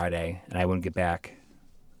left on Friday and I wouldn't get back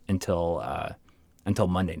until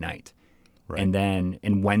Monday night. Right.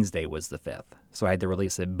 And Wednesday was the 5th. So I had to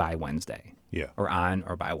release it by Wednesday. Yeah. Or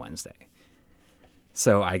by Wednesday.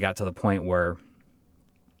 So I got to the point where,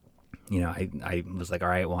 I was all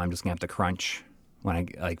right, well, I'm just going to have to crunch when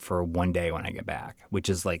for one day when I get back, which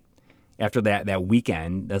is after that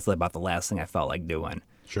weekend, that's about the last thing I felt like doing.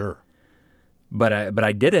 Sure. But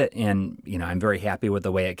I did it, and I'm very happy with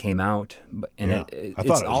the way it came out. And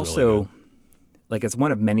it's also really it's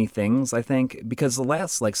one of many things, I think, because the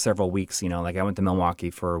last several weeks, I went to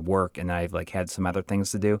Milwaukee for work, and I've had some other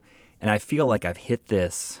things to do, and I feel like I've hit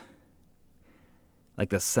this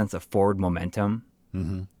this sense of forward momentum.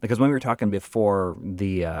 Mm-hmm. Because when we were talking before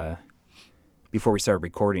we started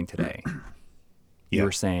recording today. You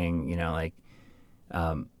were saying,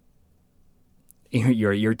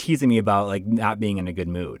 you're teasing me about not being in a good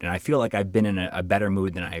mood, and I feel like I've been in a better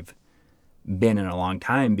mood than I've been in a long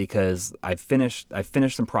time because I've finished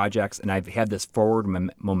some projects and I've had this forward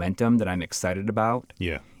momentum that I'm excited about.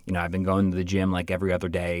 Yeah, I've been going to the gym every other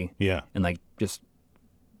day. Yeah, and just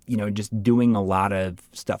doing a lot of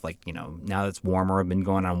stuff. Now that it's warmer, I've been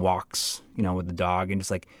going on walks, with the dog and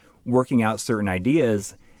just working out certain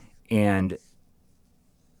ideas and.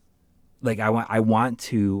 I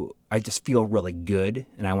just feel really good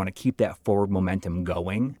and I want to keep that forward momentum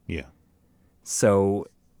going. Yeah. So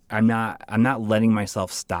I'm not letting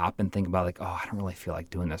myself stop and think about I don't really feel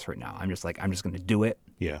like doing this right now. I'm just going to do it.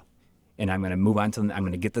 Yeah. And I'm going to move on I'm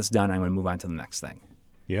going to get this done. I'm going to move on to the next thing.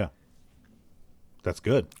 Yeah. That's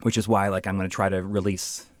good. Which is why I'm going to try to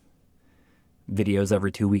release videos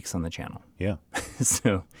every 2 weeks on the channel. Yeah.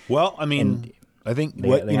 So, well, I mean, I think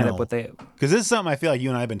they end up with because this is something I feel like you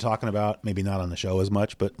and I have been talking about, maybe not on the show as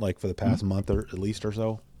much, but for the past month or at least or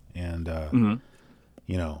so. And, I've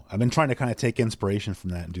been trying to kind of take inspiration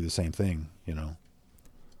from that and do the same thing,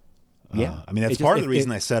 Yeah. I mean, that's part of the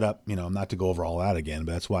reason I set up, not to go over all that again,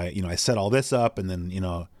 but that's why, I set all this up. And then,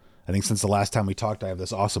 I think since the last time we talked, I have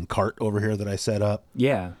this awesome cart over here that I set up.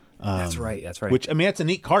 Yeah. That's right. Which, I mean, it's a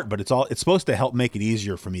neat cart, but it's supposed to help make it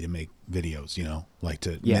easier for me to make videos,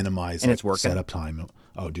 to minimize and it's working. Setup time.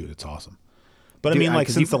 Oh, dude, it's awesome. But dude, I mean,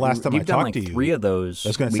 since the last time I talked to you, 3 of those I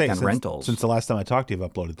was going to say, rentals. Since the last time I talked to you,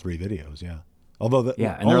 I've uploaded 3 videos. Yeah. Although,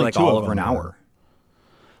 and they're all over an hour.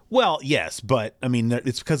 Well, yes, but I mean,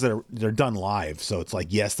 it's because they're done live. So it's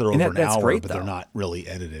yes, they're over an hour, great, but they're not really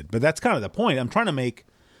edited. But that's kind of the point. I'm trying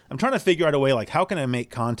to figure out a way, how can I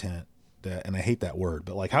make content that, and I hate that word,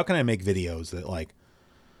 but how can I make videos that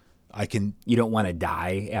I can. You don't want to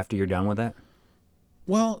die after you're done with it?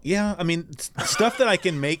 Well, yeah. I mean, stuff that I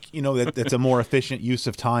can make, that's a more efficient use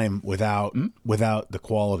of time without the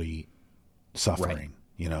quality suffering,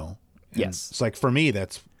 And Yes. it's like, for me,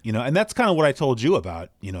 that's, and that's kind of what I told you about,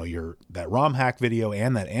 that ROM hack video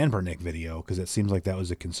and that Anbernick video, because it seems like that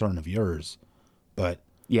was a concern of yours. But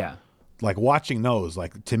Yeah. like watching those,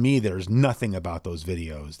 like to me, there's nothing about those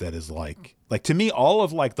videos that is like to me, all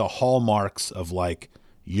of like the hallmarks of like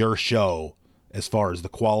your show as far as the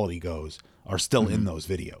quality goes are still in those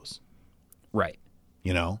videos. Right.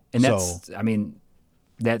 And that's, I mean,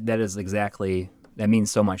 that is exactly, that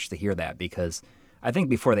means so much to hear that, because I think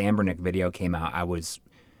before the Anbernick video came out, I was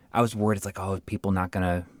worried. It's like, oh, people not going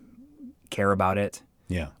to care about it.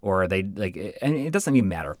 Yeah. Or they like, and it doesn't even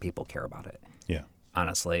matter if people care about it. Yeah.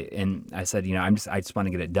 Honestly. And I said, I just want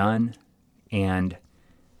to get it done. And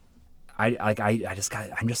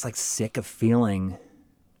I'm just like sick of feeling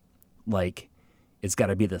like it's got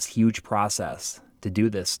to be this huge process to do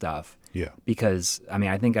this stuff. Yeah. Because I mean,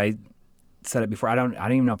 I think I said it before. I don't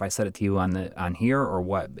even know if I said it to you on here or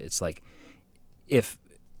what. It's like, if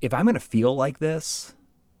I'm going to feel like this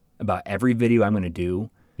about every video I'm going to do,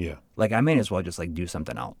 yeah, like I may as well just like do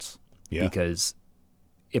something else. Yeah. Because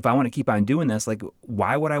if I want to keep on doing this, like,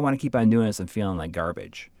 why would I want to keep on doing this and feeling like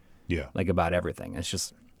garbage? Yeah. Like about everything.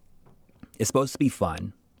 It's supposed to be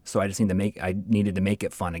fun. So I needed to make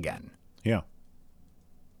it fun again. Yeah.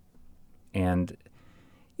 And,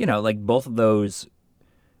 like both of those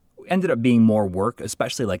ended up being more work,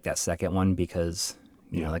 especially like that second one, because,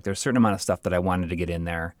 like there's a certain amount of stuff that I wanted to get in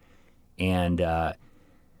there. And, I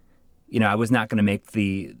was not going to make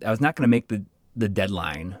the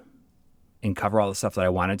deadline and cover all the stuff that I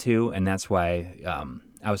wanted to. And that's why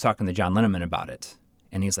I was talking to John Linneman about it.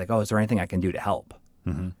 And he's like, oh, is there anything I can do to help?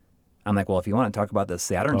 Mm-hmm. I'm like, well, if you want to talk about the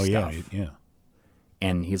Saturn stuff. Yeah.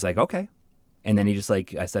 And he's like, okay. And then he just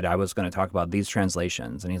like, I said I was going to talk about these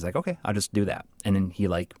translations. And he's like, okay, I'll just do that. And then he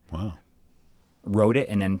like wrote it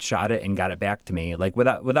and then shot it and got it back to me. Like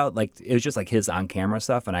without like, it was just like his on camera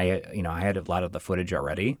stuff. And I had a lot of the footage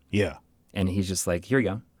already. Yeah. And he's just like, here you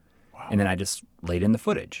go. Wow. And then I just laid in the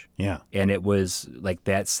footage. Yeah. And it was like,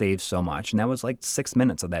 that saved so much. And that was like 6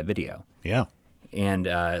 minutes of that video. Yeah. And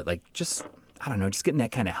like, just, I don't know, just getting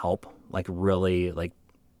that kind of help, like really like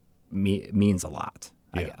means a lot,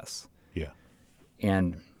 I guess. Yeah.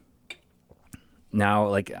 And now,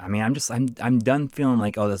 like, I mean, I'm done feeling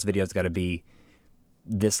like, oh, this video's got to be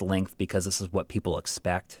this length because this is what people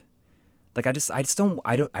expect. Like, I just don't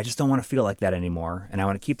want to feel like that anymore. And I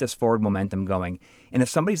want to keep this forward momentum going. And if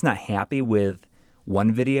somebody's not happy with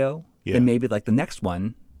one video, then maybe like the next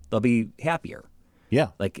one, they'll be happier. Yeah.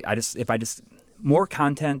 Like, more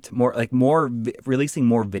content, releasing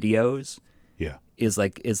more videos. Yeah. Is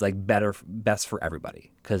best for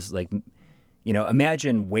everybody. Because like,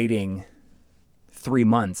 imagine waiting 3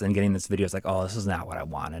 months and getting this video. It's like, oh, this is not what I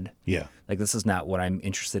wanted. Yeah. Like, this is not what I'm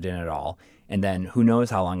interested in at all. And then who knows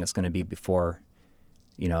how long it's going to be before,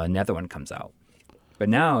 another one comes out. But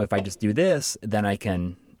now if I just do this, then I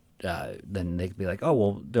can, then they could be like, oh,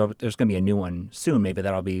 well, there's going to be a new one soon. Maybe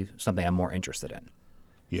that'll be something I'm more interested in.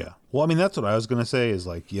 Yeah. Well, I mean, that's what I was going to say is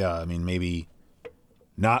like, yeah, I mean, maybe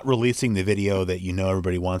not releasing the video that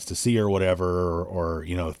everybody wants to see or whatever, or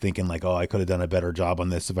thinking like, oh, I could have done a better job on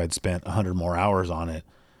this if I'd spent 100 more hours on it.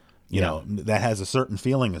 You know, that has a certain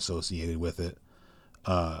feeling associated with it.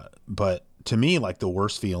 But to me, like the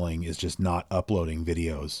worst feeling is just not uploading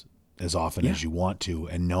videos as often as you want to,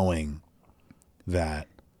 and knowing that,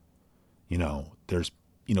 there's,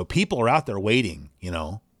 people are out there waiting,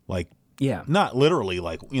 like, yeah, not literally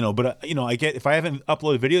like, but I get, if I haven't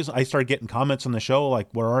uploaded videos, I start getting comments on the show. Like,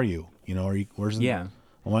 where are you? Where's the, I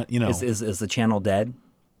want, is the channel dead?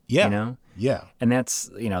 Yeah. Yeah. And that's,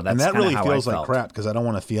 that's and that really how feels I like felt. crap. Cause I don't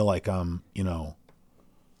want to feel like, I don't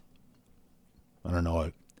know,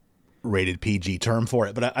 a rated PG term for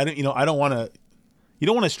it, but I don't want to, you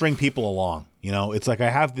don't want to string people along. It's like,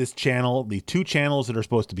 I have this channel, the 2 channels that are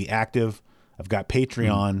supposed to be active. I've got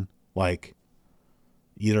Patreon, like,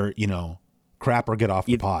 either, crap or get off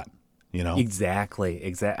the pot,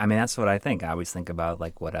 Exactly. I mean, that's what I think. I always think about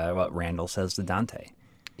like what Randall says to Dante.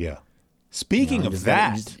 Yeah. Speaking of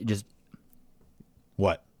that, just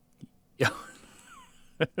what?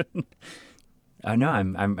 I know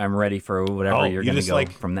I'm ready for whatever you're going to go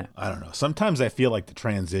from there. I don't know. Sometimes I feel like the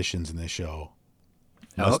transitions in this show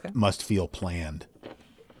must feel planned.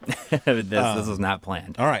 This is not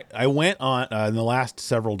planned. All right. I went on in the last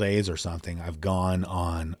several days or something. I've gone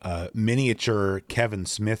on a miniature Kevin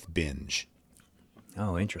Smith binge.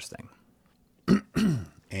 Oh, interesting.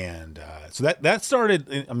 And so that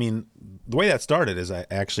started. I mean, the way that started is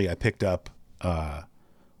I picked up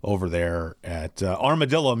over there at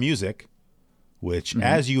Armadillo Music, which,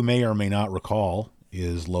 as you may or may not recall,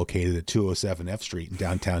 is located at 207 F Street in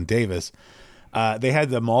downtown Davis. They had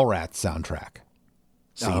the Mallrats soundtrack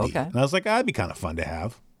CD. Oh, okay. And I was like, that'd be kind of fun to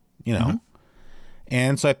have, you know.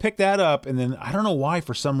 And so I picked that up, and then I don't know why,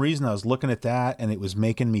 for some reason, I was looking at that, and it was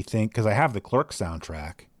making me think, because I have the Clerks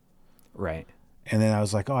soundtrack. Right. And then I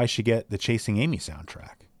was like, I should get the Chasing Amy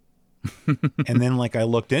soundtrack. And then, like, I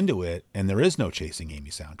looked into it, and there is no Chasing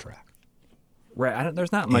Amy soundtrack. Right.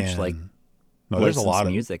 There's not much, no, there's a lot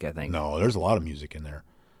of music, I think. No, there's a lot of music in there.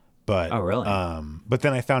 But, oh, really? But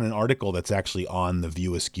then I found an article that's actually on the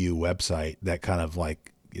View Askew website that kind of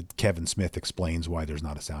like Kevin Smith explains why there's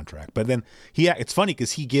not a soundtrack. But then it's funny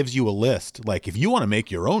because he gives you a list. Like, if you want to make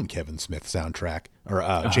your own Kevin Smith soundtrack or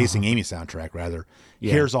Chasing Amy soundtrack, rather,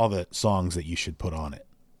 here's all the songs that you should put on it.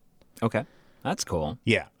 Okay. That's cool.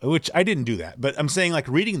 Yeah, which I didn't do that. But I'm saying, like,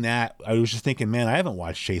 reading that, I was just thinking, man, I haven't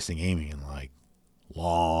watched Chasing Amy in like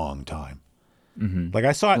long time. Like,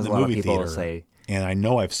 I saw it in the movie theater. And I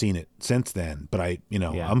know I've seen it since then, but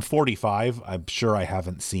I'm 45. I'm sure I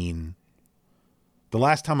haven't seen. The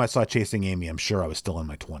last time I saw Chasing Amy, I'm sure I was still in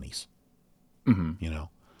my 20s. You know.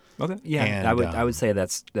 Okay. Yeah, and, I would say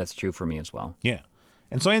that's true for me as well. Yeah,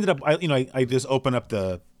 and so I ended up, I just open up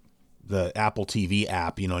the Apple TV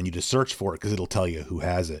app, and you just search for it because it'll tell you who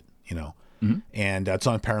has it, and it's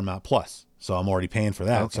on Paramount Plus, so I'm already paying for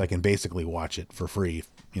that, so I can basically watch it for free,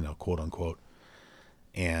 quote unquote.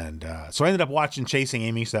 And so I ended up watching Chasing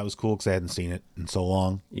Amy, so that was cool because I hadn't seen it in so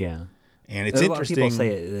long. Yeah, and it's interesting. A lot of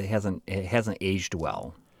people say it hasn't aged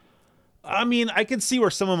well. I mean, I can see where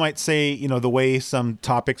someone might say, the way some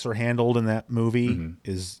topics are handled in that movie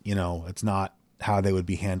is, it's not how they would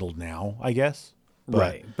be handled now, I guess. But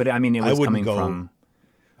right, but I mean, it was coming from.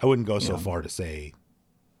 I wouldn't go so far to say,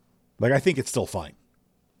 like, I think it's still fine,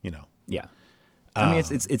 Yeah, I mean,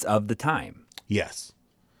 it's of the time. Yes.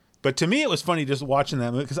 But to me, it was funny just watching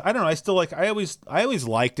that movie because I don't know. I still I always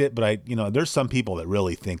liked it, but there's some people that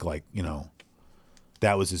really think like,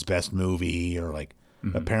 that was his best movie, or like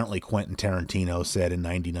apparently Quentin Tarantino said in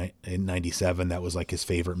 97 that was like his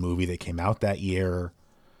favorite movie that came out that year.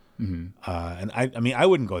 And I mean, I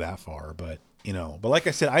wouldn't go that far, but like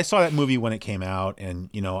I said, I saw that movie when it came out,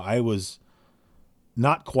 and I was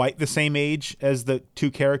not quite the same age as the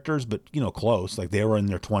two characters, but close. Like, they were in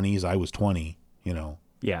their 20s, I was 20.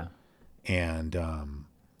 Yeah. And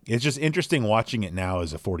it's just interesting watching it now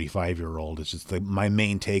as a 45-year-old. It's just my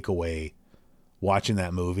main takeaway watching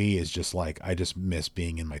that movie is just like, I just miss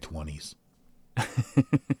being in my 20s.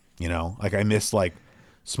 Like, I miss like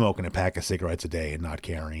smoking a pack of cigarettes a day and not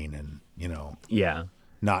caring, and yeah,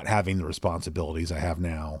 not having the responsibilities I have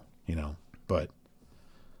now. But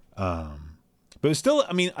it's still,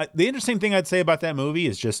 I mean, the interesting thing I'd say about that movie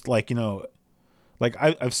is just like, like,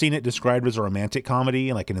 I've seen it described as a romantic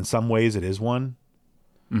comedy, like, and in some ways it is one.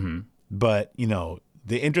 But,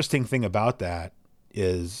 the interesting thing about that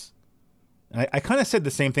is, I kind of said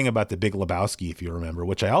the same thing about The Big Lebowski, if you remember,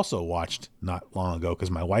 which I also watched not long ago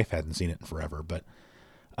because my wife hadn't seen it in forever. But,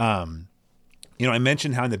 I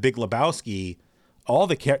mentioned how in The Big Lebowski, all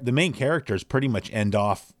the main characters pretty much end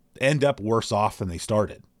up worse off than they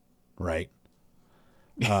started, right?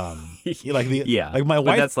 Like my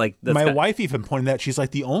wife, wife even pointed out, she's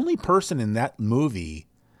like, the only person in that movie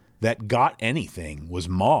that got anything was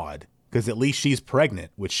Maude, because at least she's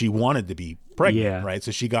pregnant, which she wanted to be pregnant, right?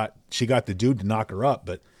 So she got the dude to knock her up,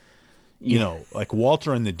 but like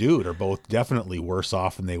Walter and the dude are both definitely worse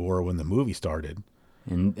off than they were when the movie started.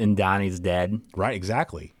 And Donnie's dead, right?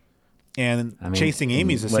 Exactly. And Chasing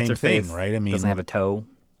Amy's the same thing, right? I mean, doesn't have a toe.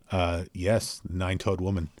 Yes, 9-toed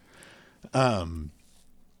woman.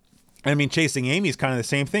 I mean, Chasing Amy is kind of the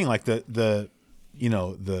same thing. Like the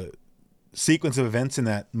sequence of events in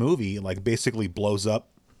that movie, like, basically blows up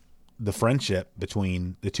the friendship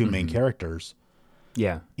between the two main characters.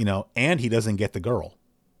 Yeah. And he doesn't get the girl.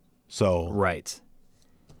 So right.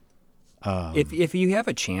 If you have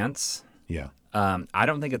a chance, yeah. I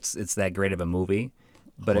don't think it's that great of a movie,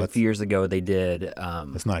 but a few years ago they did.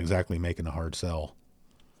 That's not exactly making a hard sell.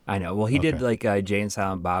 I know. Well, he did like Jay and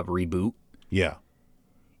Silent Bob reboot. Yeah.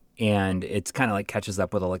 And it's kind of like catches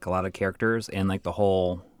up with like a lot of characters, and like the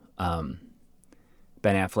whole Ben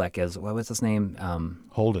Affleck as, what was his name?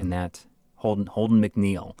 Holden. In that Holden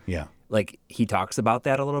McNeil. Yeah. Like, he talks about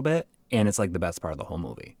that a little bit, and it's like the best part of the whole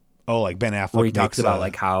movie. Oh, like Ben Affleck, where he talks about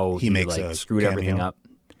like how he makes like screwed cameo. Everything up.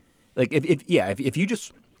 Like, if you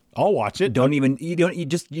just, I'll watch it. You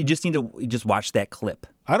just need to just watch that clip.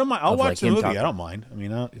 I don't mind. I'll watch the movie. I don't mind. I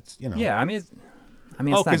mean, it's Yeah, I mean, it's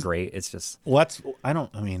not great. It's just, I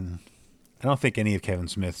don't think any of Kevin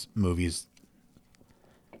Smith's movies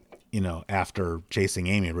after Chasing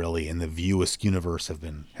Amy, really, and the View Askew-universe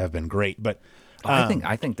have been great. But I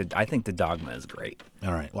think the Dogma is great.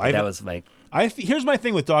 all right, well, That was like here's my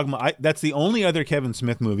thing with Dogma. That's the only other Kevin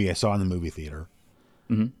Smith movie I saw in the movie theater.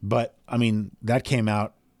 Mm-hmm. But I mean, that came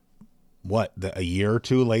out a year or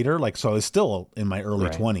two later. Like, so I was still in my early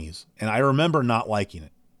 20s, and I remember not liking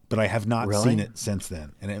it, but I have not seen it since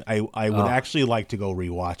then. And I would actually like to go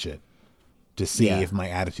rewatch it to see if my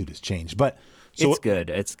attitude has changed. But it's good.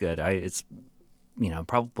 It's good. It's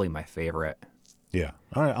probably my favorite. Yeah.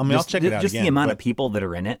 All right. I mean, I'll check it out just again. The amount of people that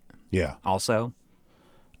are in it. Yeah. Also.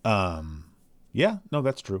 Yeah. No,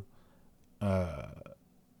 that's true.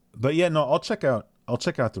 But yeah, no, I'll check out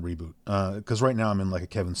the reboot because right now I'm in like a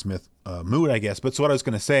Kevin Smith mood, I guess. But so what I was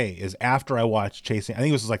going to say is after I watched Chasing, I think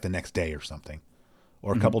it was like the next day or something,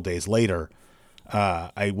 or a couple days later,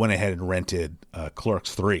 I went ahead and rented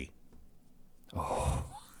Clerks 3. Oh.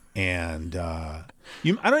 And I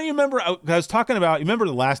don't even remember. I was talking about. You remember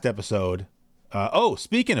the last episode?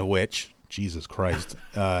 Speaking of which, Jesus Christ,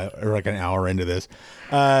 we're like an hour into this.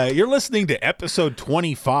 You're listening to episode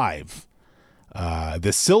 25,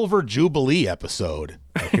 the Silver Jubilee episode.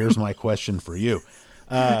 Here's my question for you.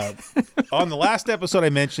 On the last episode, I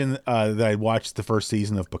mentioned that I watched the first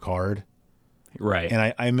season of Picard. Right.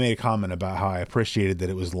 And I made a comment about how I appreciated that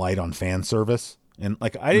it was light on fan service. And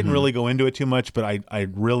like, I didn't really go into it too much, but I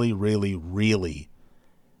really, really, really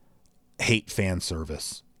hate fan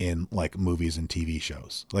service in like movies and TV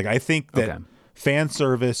shows. Like, I think that fan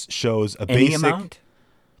service shows a Any basic amount?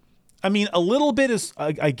 I mean, a little bit is,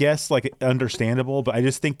 I guess, like understandable, but I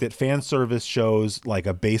just think that fan service shows like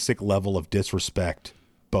a basic level of disrespect,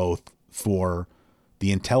 both for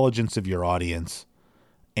the intelligence of your audience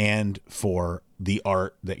and for the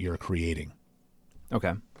art that you're creating.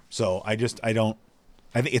 Okay. So I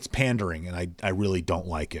think it's pandering, and I really don't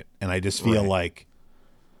like it. And I just feel like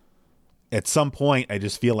at some point, I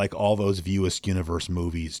just feel like all those View Askew-universe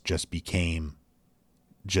movies just became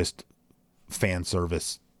just fan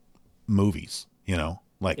service movies,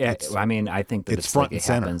 like, I mean, I think that it's front like and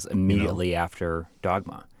center, happens immediately after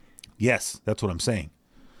Dogma. Yes, that's what I'm saying.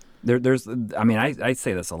 I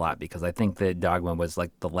say this a lot because I think that Dogma was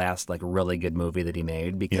like the last like really good movie that he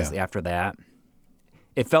made, because after that,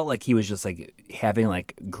 it felt like he was just like having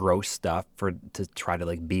like gross stuff to try to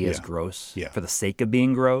like be as gross for the sake of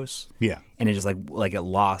being gross. Yeah. And it just like it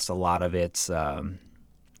lost a lot of its, I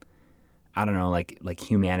don't know, like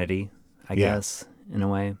humanity, I guess, in a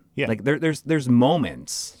way. Yeah. Like there's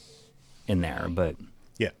moments in there, but.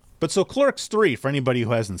 Yeah. But so Clerks 3, for anybody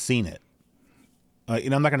who hasn't seen it,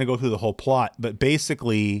 I'm not going to go through the whole plot, but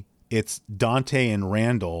basically it's Dante and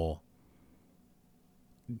Randall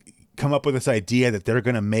come up with this idea that they're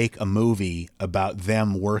going to make a movie about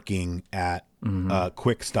them working at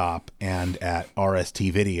Quick Stop and at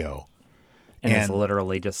RST Video. And it's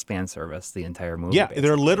literally just fan service, the entire movie. Yeah, basically.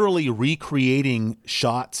 they're literally recreating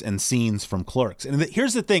shots and scenes from Clerks. And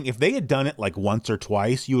here's the thing. If they had done it like once or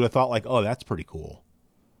twice, you would have thought like, oh, that's pretty cool.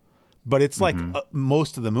 But it's like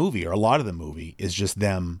most of the movie, or a lot of the movie, is just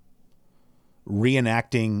them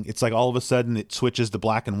reenacting. It's like all of a sudden it switches to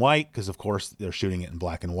black and white, because of course they're shooting it in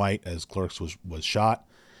black and white as Clerks was shot.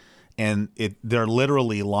 And they're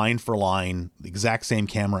literally line for line, the exact same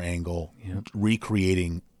camera angle,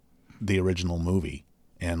 recreating the original movie.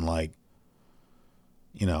 And like,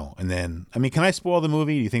 and then, I mean, can I spoil the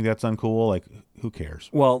movie? Do you think that's uncool? Like, who cares?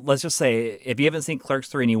 Well, let's just say if you haven't seen Clerks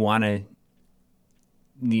 3 and you want to,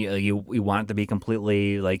 you want it to be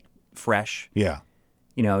completely like fresh. Yeah.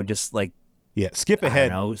 Just like, skip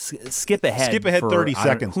ahead. I don't know, skip ahead. Skip ahead 30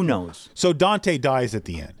 seconds. Who knows? So Dante dies at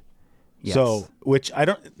the end. Yes. So, which I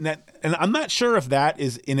don't, and I'm not sure if that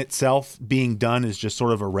is in itself being done is just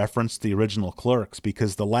sort of a reference to the original Clerks,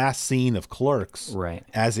 because the last scene of Clerks,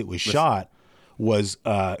 as it was shot, was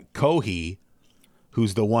Cohee,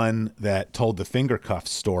 who's the one that told the finger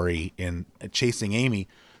cuffs story in Chasing Amy.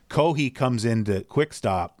 Cohee comes into Quick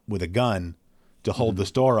Stop with a gun to hold the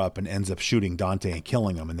store up and ends up shooting Dante and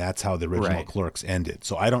killing him, and that's how the original Clerks ended.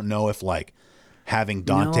 So I don't know if like having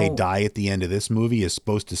Dante die at the end of this movie is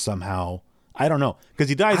supposed to somehow, I don't know, because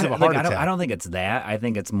he dies of a heart attack. I don't think it's that. I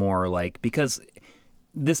think it's more like, because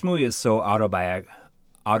this movie is so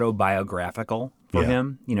autobiographical for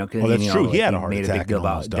him, because that's true. Like, he had a heart attack. Made a big deal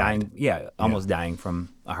about dying. Almost dying from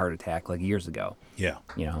a heart attack like years ago. Yeah.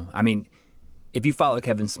 I mean, if you follow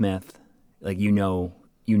Kevin Smith, like you know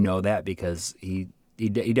that, because he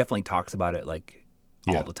definitely talks about it like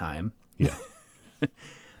all the time. Yeah.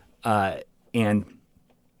 And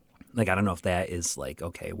like, I don't know if that is like,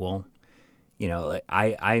 okay, well, like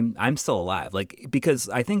I'm still alive, like, because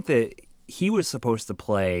I think that he was supposed to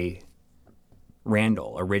play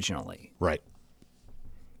Randall originally. Right.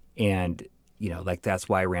 And, like that's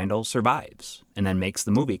why Randall survives and then makes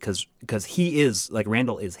the movie because he is, like,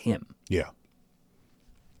 Randall is him. Yeah.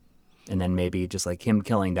 And then maybe just like him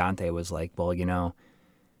killing Dante was like, well,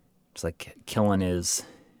 it's like killing his.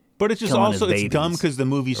 But it's just also, it's dumb because the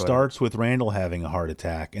movie starts with Randall having a heart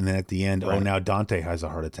attack. And then at the end, now Dante has a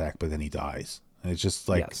heart attack, but then he dies. And it's just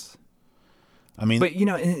like, yes. I mean. But,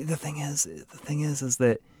 the thing is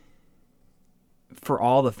that for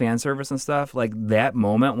all the fan service and stuff, like that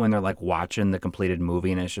moment when they're like watching the completed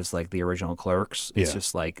movie and it's just like the original Clerks, it's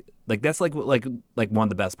just like that's like one of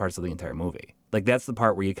the best parts of the entire movie. Like that's the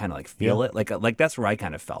part where you kind of like feel it. Like that's where I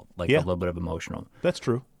kind of felt like a little bit of emotional. That's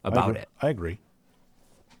true about it. I agree.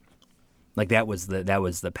 Like that was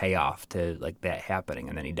the payoff to like that happening,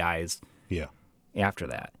 and then he dies. Yeah. After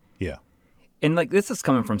that. Yeah. And like this is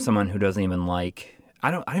coming from someone who doesn't even like.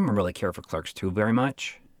 I didn't even really care for Clerks 2 very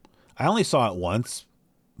much. I only saw it once,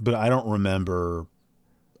 but I don't remember.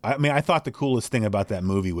 I mean, I thought the coolest thing about that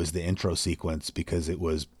movie was the intro sequence because it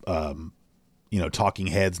was, talking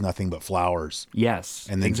heads, nothing but flowers. Yes,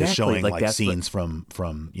 and then just showing like scenes from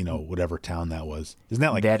whatever town that was. Isn't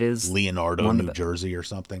that like that is Leonardo, New Jersey, or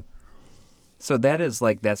something? So that's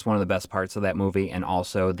one of the best parts of that movie, and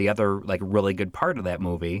also the other like really good part of that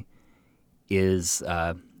movie is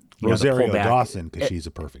Rosario Dawson, because she's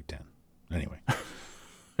a perfect 10. Anyway.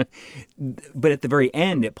 But at the very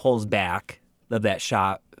end, it pulls back of that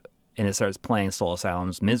shot and it starts playing Soul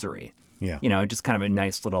Asylum's Misery. Yeah. Just kind of a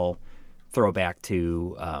nice little throwback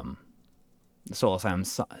to Soul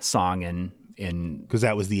Asylum's song in because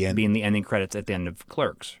that was the end, being the ending credits at the end of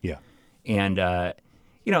Clerks. Yeah. And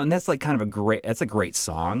and that's like kind of a great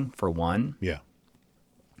song for one. Yeah.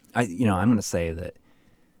 I'm going to say that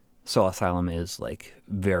Soul Asylum is like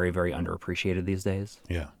very, very underappreciated these days.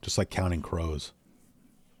 Yeah. Just like Counting Crows.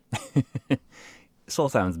 Soul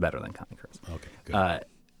Asylum's better than Counting Crows. Okay, good.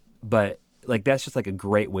 But like that's just like a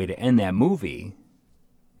great way to end that movie,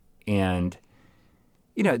 and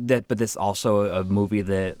but this also a movie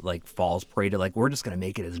that like falls prey to like we're just gonna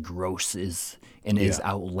make it as gross as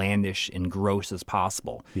outlandish and gross as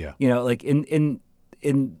possible. Yeah. Like in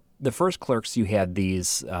the first Clerks you had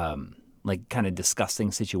these like kind of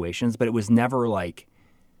disgusting situations, but it was never like.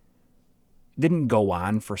 Didn't go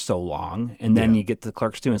on for so long, and then you get to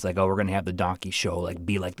Clerks 2 and it's like, oh, we're gonna have the donkey show like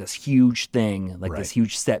be like this huge thing, like this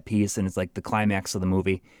huge set piece, and it's like the climax of the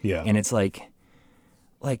movie. Yeah. And it's like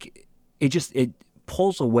it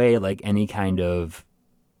pulls away like any kind of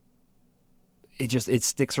it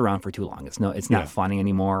sticks around for too long. It's not funny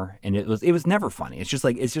anymore, and it was never funny. It's just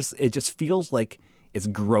like it just feels like it's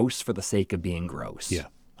gross for the sake of being gross. Yeah,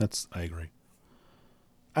 I agree.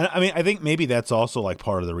 I mean, I think maybe that's also like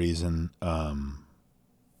part of the reason that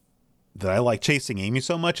I like Chasing Amy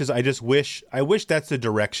so much is I wish that's the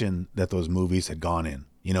direction that those movies had gone in,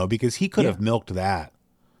 because he could have milked that,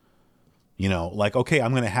 like, okay,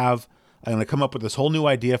 I'm going to come up with this whole new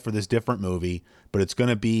idea for this different movie, but it's going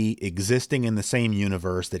to be existing in the same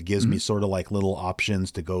universe that gives me sort of like little options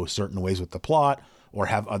to go certain ways with the plot or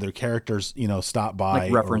have other characters, stop by,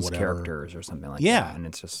 like reference or characters or something like that. And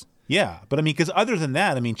it's just. Yeah, but I mean, because other than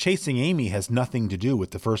that, I mean, Chasing Amy has nothing to do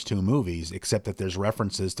with the first two movies, except that there's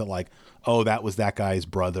references to like, oh, that was that guy's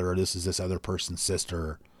brother, or this is this other person's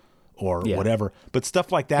sister, or whatever. But stuff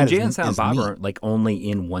like that. And Jay and Silent Bob are like only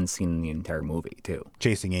in one scene in the entire movie too.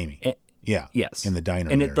 Chasing Amy. Yes. In the diner.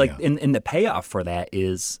 And it and the payoff for that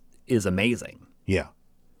is amazing. Yeah.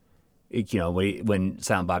 When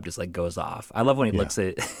Silent Bob just like goes off. I love when he looks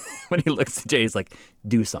at Jay, he's like,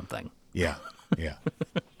 do something. Yeah. Yeah.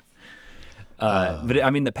 But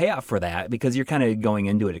I mean, the payoff for that, because you're kind of going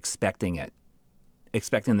into it expecting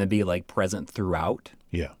them to be like present throughout.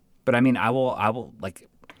 Yeah. But I mean, I will like,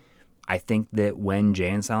 I think that when Jay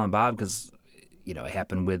and Silent Bob, because it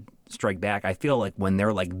happened with Strike Back, I feel like when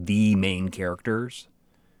they're like the main characters,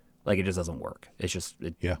 like it just doesn't work. It's just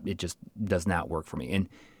it just does not work for me. And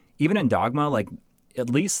even in Dogma, like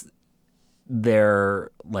at least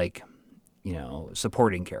they're like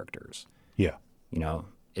supporting characters. Yeah.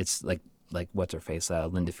 It's like what's her face,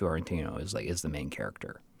 Linda Fiorentino is the main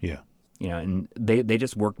character. Yeah. And they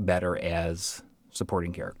just work better as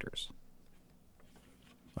supporting characters.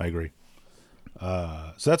 I agree.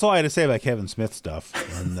 So that's all I had to say about Kevin Smith stuff.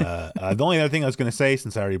 And the only other thing I was going to say,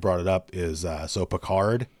 since I already brought it up, is so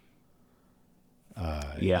Picard.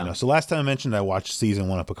 So last time I mentioned I watched season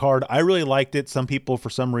 1 of Picard. I really liked it. Some people, for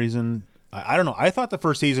some reason, I don't know. I thought the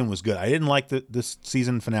first season was good. I didn't like this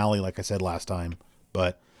season finale, like I said last time,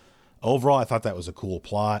 but overall, I thought that was a cool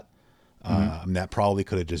plot. I mean, that probably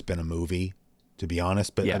could have just been a movie, to be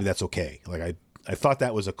honest. But I mean, that's okay. Like I thought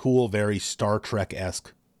that was a cool, very Star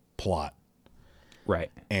Trek-esque plot.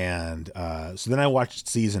 Right. And so then I watched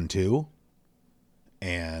season 2,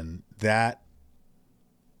 and that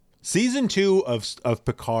season 2 of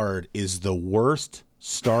Picard is the worst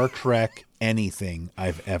Star Trek anything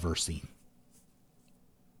I've ever seen.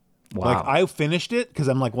 Wow. Like, I finished it because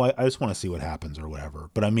I'm like, well, I just want to see what happens or whatever.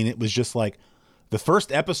 But I mean, it was just like, the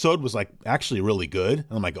first episode was like actually really good. And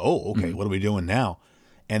I'm like, oh, okay, what are we doing now?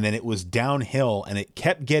 And then it was downhill, and it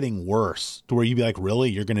kept getting worse to where you'd be like, really,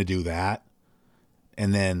 you're going to do that?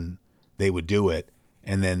 And then they would do it.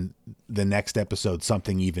 And then the next episode,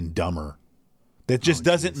 something even dumber. That just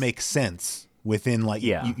doesn't make sense within like,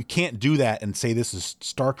 you can't do that and say this is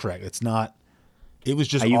Star Trek. It's not, it was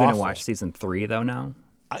just Are you awful. going to watch season 3 though now?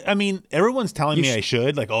 I mean, everyone's telling me I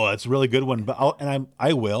should, like, oh, that's a really good one, but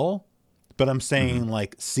I will, but I'm saying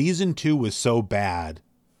like season 2 was so bad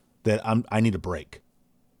that I need a break.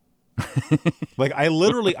 Like,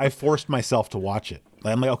 I forced myself to watch it.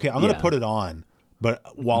 Like, I'm like, okay, I'm going to put it on, but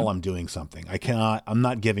while I'm doing something, I'm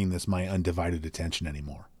not giving this my undivided attention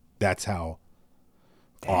anymore. That's how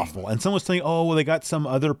awful. And someone was telling, oh, well, they got some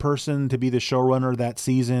other person to be the showrunner that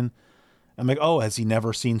season. I'm like, oh, has he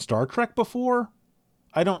never seen Star Trek before?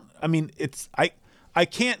 I don't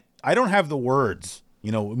have the words.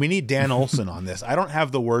 You know, we need Dan Olson on this. I don't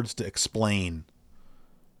have the words to explain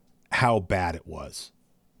how bad it was.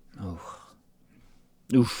 Oh.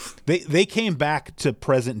 Oof. They came back to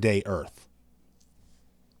present day Earth.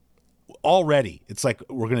 Already. It's like,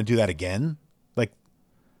 we're going to do that again? Like,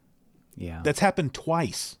 yeah. That's happened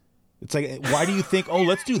twice. It's like, why do you think, oh,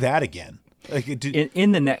 let's do that again? Like, with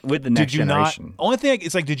the next generation. Only thing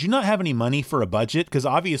it's like, did you not have any money for a budget? Because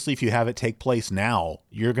obviously, if you have it take place now,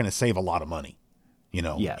 you're going to save a lot of money. You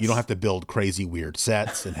know, you don't have to build crazy weird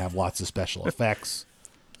sets and have lots of special effects.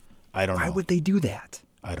 I don't know. Why would they do that?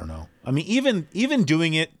 I don't know. I mean, even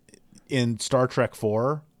doing it in Star Trek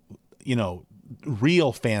 4, you know,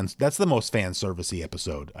 real fans. That's the most fan servicey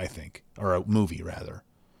episode, I think, or a movie rather.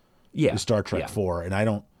 Yeah, Star Trek 4, and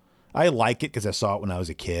I like it because I saw it when I was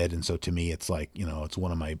a kid, and so to me, it's like, you know,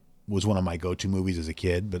 was one of my go-to movies as a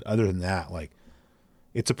kid. But other than that, like,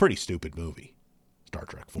 it's a pretty stupid movie, Star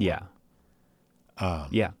Trek 4.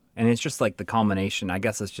 Yeah, and it's just like the culmination. I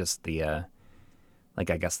guess it's just the,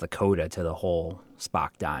 the coda to the whole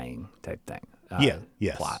Spock dying type thing.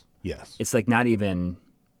 Plot. Yes. It's like not even.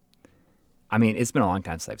 I mean, it's been a long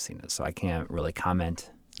time since I've seen it, so I can't really comment.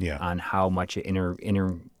 On how much it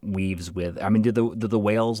interweaves with. I mean, did the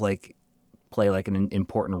whales like play like an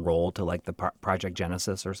important role to like the Project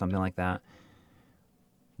Genesis or something like that?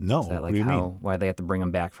 No. Is that like what do you mean? Why they have to bring them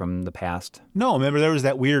back from the past? No, remember there was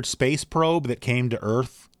that weird space probe that came to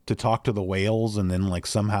Earth to talk to the whales, and then like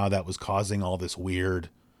somehow that was causing all this weird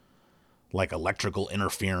like electrical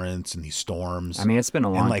interference and these storms. I mean, it's been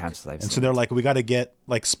a long time since I've seen. And so they're like, we got to get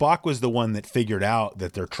like Spock was the one that figured out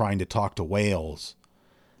that they're trying to talk to whales.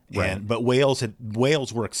 Right. But whales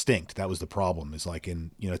were extinct. That was the problem. Is like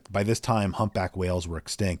by this time humpback whales were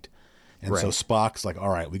extinct, and so Spock's like, all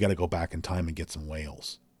right, we got to go back in time and get some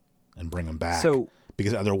whales, and bring them back. So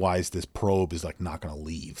because otherwise this probe is like not going to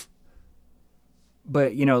leave.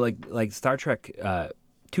 But you know, like Star Trek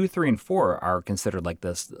 2, 3, and 4 are considered like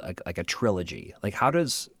this like a trilogy. Like, how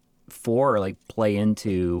does 4 like play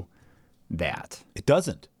into that? It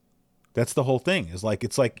doesn't. That's the whole thing. It's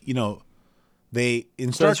like you know. They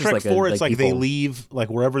in Star Trek 4, it's like they leave like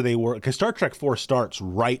wherever they were, because Star Trek 4 starts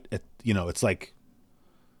right at, you know, it's like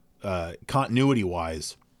continuity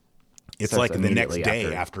wise, it's like the next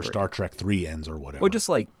day after Star Trek 3 ends or whatever. Or just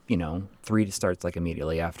like, you know, 3 starts like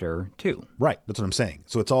immediately after 2. Right, that's what I'm saying.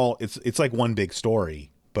 So it's like one big story,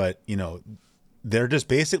 but you know, they're just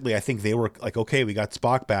basically, I think they were like, okay, we got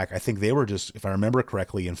Spock back. I think they were just, if I remember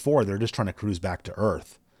correctly, in 4 they're just trying to cruise back to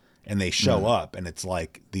Earth. And they show up, and it's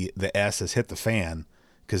like the S has hit the fan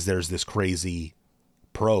because there's this crazy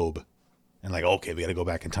probe, and like, okay, we got to go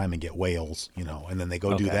back in time and get whales, you know. And then they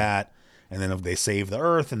go do that, and then they save the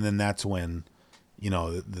Earth, and then that's when, you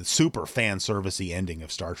know, the super fan servicey ending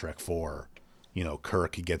of Star Trek 4, you know,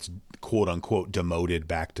 Kirk gets quote unquote demoted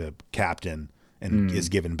back to captain and is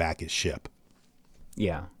given back his ship.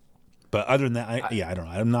 Yeah, but other than that, I don't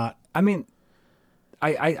know. I'm not. I mean,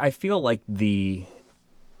 I feel like the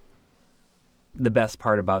best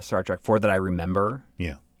part about Star Trek 4 that I remember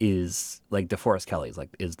is like DeForest Kelley's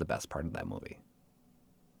is the best part of that movie.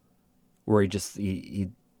 Where he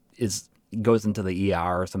goes into the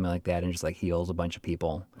ER or something like that and just like heals a bunch of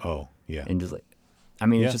people. Oh, yeah. And just like, I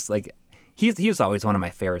mean, it's just like, he was always one of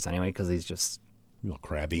my favorites anyway, because he's just a little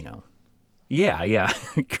crabby. You know. Yeah.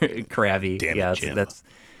 Crabby. Damn it, Jim.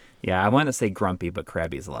 Yeah, I wanted to say grumpy, but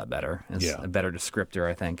crabby's a lot better. It's Yeah. a better descriptor,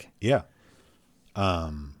 I think. Yeah.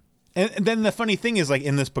 And then the funny thing is, like,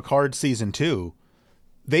 in this Picard season 2,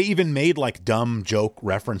 they even made like dumb joke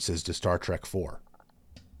references to Star Trek 4.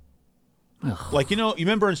 Like, you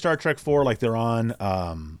remember in Star Trek 4, like they're on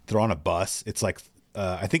a bus. It's like,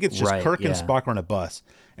 I think it's just Kirk and Spock are on a bus,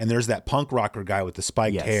 and there's that punk rocker guy with the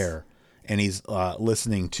spiked hair, and he's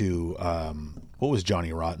listening to what was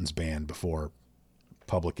Johnny Rotten's band before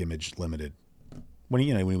Public Image Limited, when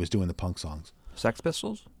he was doing the punk songs. Sex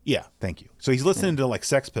Pistols? Yeah, thank you. So he's listening to like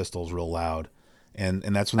Sex Pistols real loud, and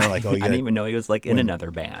that's when they're like, "Oh, yeah." I didn't even know he was like in another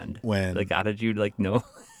band. When like, how did you like know?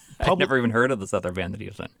 I've never even heard of this other band that he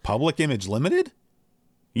was in. Public Image Limited?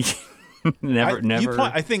 never.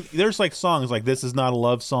 I think there's like songs like "This Is Not a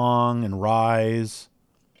Love Song" and "Rise."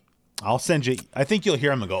 I'll send you. I think you'll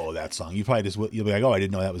hear him and go, "Oh, that song." You'll be like, "Oh, I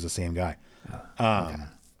didn't know that was the same guy." Okay.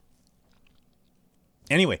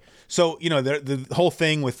 Anyway, so the whole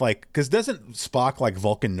thing with like, because doesn't Spock like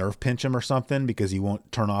Vulcan nerve pinch him or something because he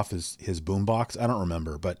won't turn off his boombox? I don't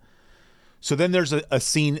remember, but so then there's a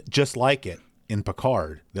scene just like it in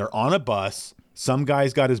Picard. They're on a bus. Some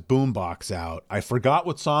guy's got his boombox out. I forgot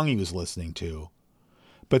what song he was listening to,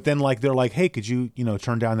 but then like they're like, "Hey, could you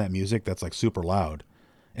turn down that music? That's like super loud."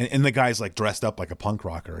 And the guy's like dressed up like a punk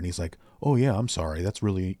rocker, and he's like, "Oh yeah, I'm sorry. That's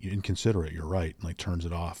really inconsiderate. You're right." And like turns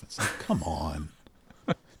it off. It's like, come on.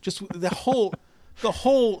 Just the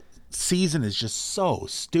whole season is just so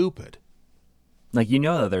stupid. Like,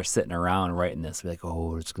 that they're sitting around writing this, like,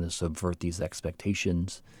 "Oh, it's going to subvert these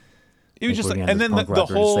expectations." It was just like, and then the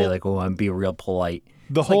whole say like, "Oh, I'm being real polite."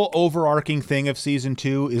 The whole overarching thing of season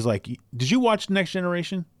 2 is like, did you watch Next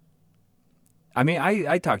Generation? I mean,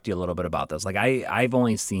 I talked to you a little bit about this. Like, I've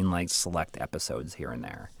only seen like select episodes here and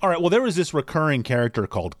there. All right. Well, there was this recurring character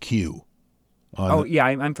called Q.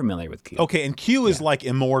 I'm familiar with Q. Okay, and Q is like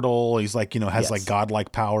immortal. He's like, has like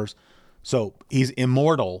godlike powers. So he's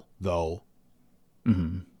immortal though.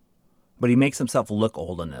 Mm-hmm. But he makes himself look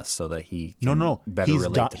old in this so that he can better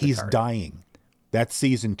relate to he's Picard. Dying. That's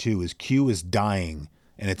season 2 is Q is dying,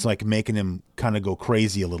 and it's like making him kind of go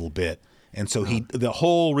crazy a little bit. And so the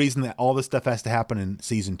whole reason that all this stuff has to happen in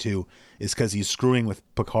season 2 is because he's screwing with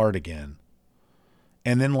Picard again.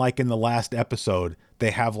 And then like in the last episode,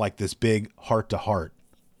 they have like this big heart-to-heart.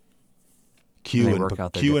 Q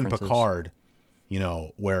and Picard,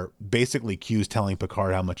 where basically Q's telling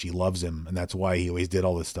Picard how much he loves him, and that's why he always did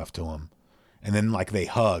all this stuff to him. And then like they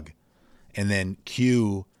hug, and then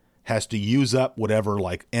Q has to use up whatever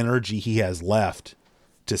like energy he has left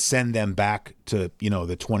to send them back to,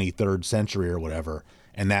 the 23rd century or whatever.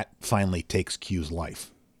 And that finally takes Q's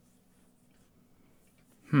life.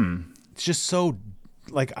 It's just so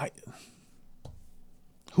like,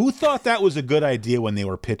 who thought that was a good idea when they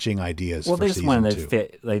were pitching ideas for season 2? Well, they just wanted to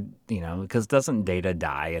fit, like, because doesn't Data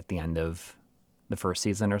die at the end of the first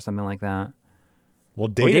season or something like that? Well,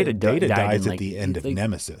 Data dies at the end of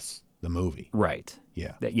Nemesis, the movie. Right.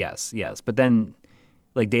 Yeah. Yes. But then,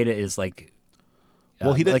 like, Data is like...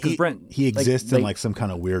 well, he exists in like some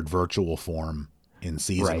kind of weird virtual form in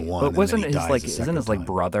season 1. But wasn't his like, isn't his like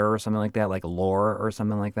brother or something like that, like Lore or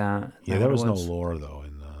something like that? Yeah, there was no Lore though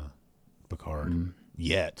in Picard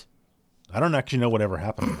yet. I don't actually know whatever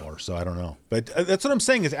happened to Lore, so I don't know. But that's what I'm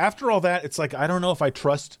saying is after all that, it's like I don't know if I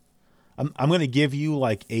trust. I'm going to give you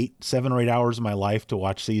like 7 or 8 hours of my life to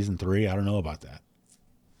watch season 3. I don't know about that.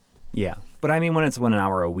 Yeah, but I mean, when it's 1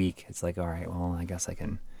 hour a week, it's like, all right, well, I guess I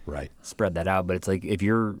can spread that out. But it's like if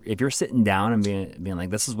you're sitting down and being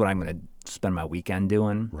like, this is what I'm going to spend my weekend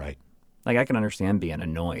doing. Right. Like I can understand being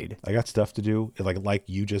annoyed. I got stuff to do. Like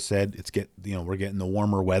you just said, we're getting the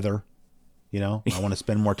warmer weather. I want to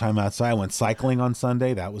spend more time outside. I went cycling on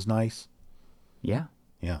Sunday. That was nice. Yeah.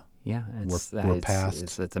 Yeah. Yeah. We're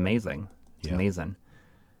past. It's amazing. It's amazing.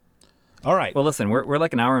 All right. Well, listen, we're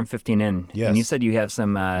like an hour and 15 in. Yes. And you said you have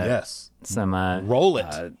some. Some. Roll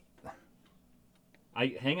it.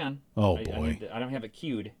 Hang on. Oh boy. I don't have it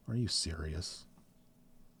queued. Are you serious?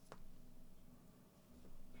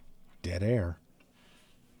 Dead air.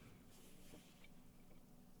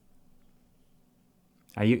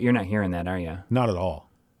 You're not hearing that, are you? Not at all.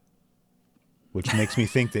 Which makes me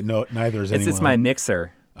think that neither is anyone. It's my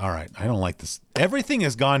mixer. All right, I don't like this. Everything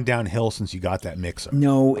has gone downhill since you got that mixer.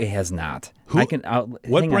 No, it has not.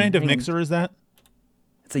 What brand of mixer is that?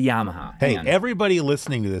 It's a Yamaha. Hey, everybody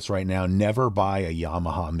listening to this right now, never buy a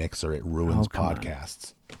Yamaha mixer. It ruins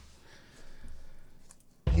podcasts.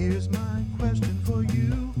 Here's my question for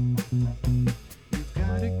you. You've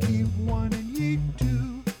got to keep one and eat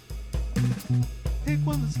two. Pick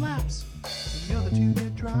one that slaps, and the other two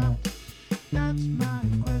get dropped. That's my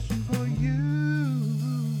question for you.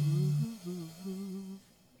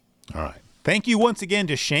 thank you once again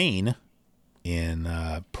to Shane in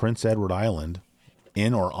Prince Edward Island,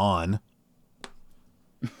 in or on,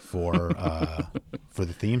 for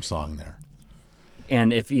the theme song there.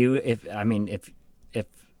 And if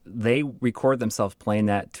they record themselves playing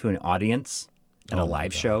that to an audience at a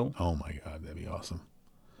live show, oh my God, that'd be awesome.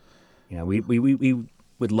 You know, we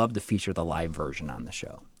would love to feature the live version on the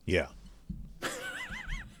show. Yeah.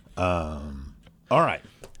 All right.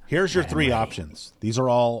 Here's your three options. These are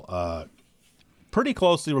all pretty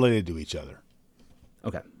closely related to each other.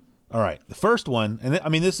 Okay. All right. The first one, and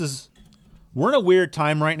we're in a weird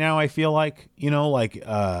time right now, I feel like,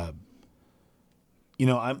 I'm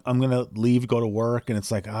going to leave, go to work, and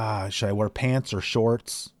it's like, should I wear pants or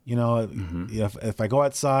shorts? If I go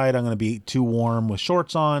outside, I'm going to be too warm with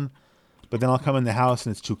shorts on, but then I'll come in the house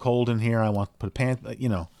and it's too cold in here. I want to put pants,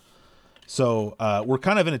 So we're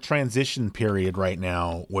kind of in a transition period right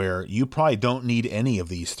now where you probably don't need any of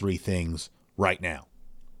these three things right now.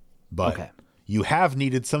 But you have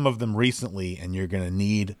needed some of them recently, and you're going to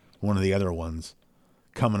need one of the other ones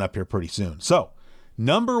coming up here pretty soon. So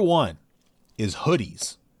number one is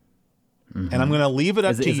hoodies. And I'm going to leave it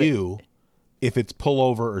up to you if it's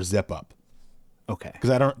pullover or zip up. Okay.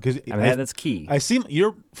 Because that's key.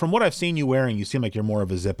 From what I've seen you wearing, you seem like you're more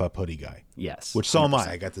of a zip up hoodie guy. Yes. Which so 100%. Am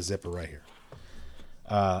I. I got the zipper right here.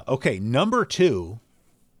 Okay. Number two,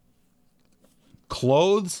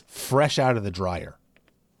 clothes fresh out of the dryer.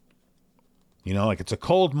 Like it's a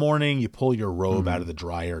cold morning, you pull your robe out of the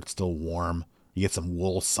dryer, it's still warm. You get some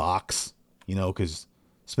wool socks, because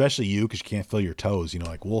especially because you can't feel your toes,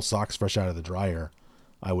 like wool socks fresh out of the dryer,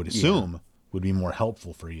 I would assume would be more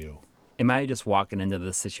helpful for you. Am I just walking into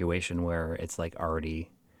the situation where it's like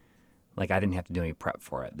already, like I didn't have to do any prep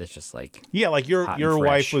for it? It's just like like your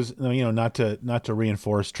wife was, not to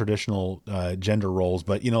reinforce traditional gender roles,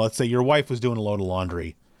 but let's say your wife was doing a load of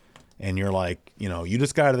laundry, and you're like, you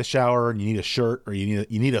just got out of the shower and you need a shirt or you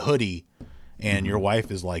need a hoodie, and your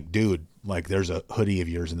wife is like, dude, like there's a hoodie of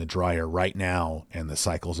yours in the dryer right now, and the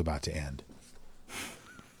cycle's about to end.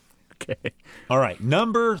 Okay. All right,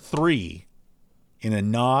 number three, in a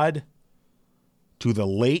nod to the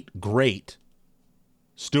late, great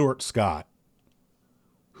Stuart Scott,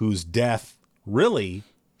 whose death really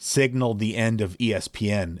signaled the end of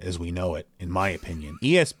ESPN as we know it, in my opinion.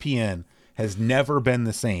 ESPN has never been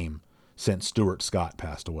the same since Stuart Scott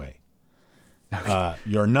passed away.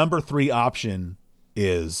 Your number three option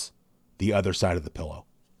is the other side of the pillow.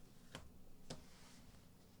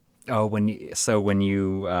 Oh, when you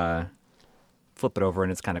flip it over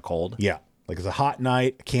and it's kind of cold? Yeah. Like it's a hot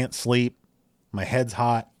night, I can't sleep, my head's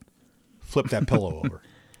hot, flip that pillow over.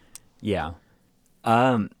 Yeah.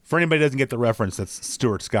 For anybody who doesn't get the reference, that's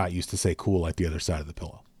Stuart Scott used to say cool like the other side of the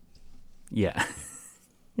pillow. Yeah.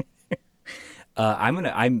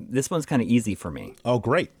 This one's kind of easy for me. Oh,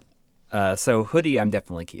 great. So hoodie, I'm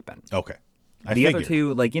definitely keeping. Okay. The other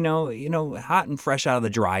two, like, hot and fresh out of the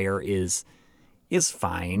dryer is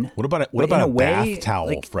fine. What about a bath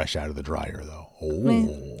towel fresh out of the dryer though?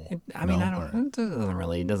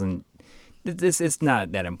 It's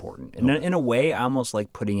not that important. In a way, I almost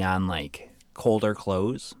like putting on like colder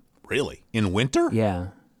clothes. Really? In winter? Yeah.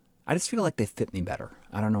 I just feel like they fit me better.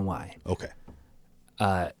 I don't know why. Okay.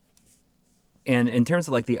 And in terms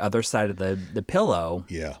of like the other side of the pillow,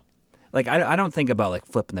 yeah, like I don't think about like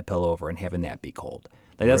flipping the pillow over and having that be cold.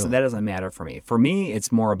 Like that doesn't matter for me. For me,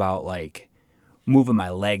 it's more about like moving my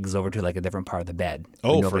legs over to like a different part of the bed.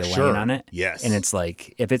 Oh, for sure. Laying on it. Yes. And it's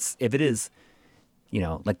like if it is,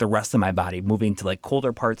 like the rest of my body moving to like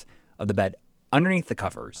colder parts of the bed underneath the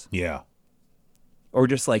covers. Yeah. Or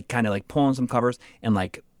just like kind of like pulling some covers and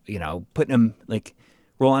like putting them like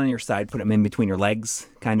rolling on your side, putting them in between your legs,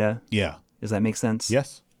 kind of. Yeah. Does that make sense?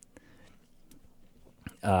 Yes.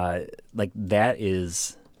 Like that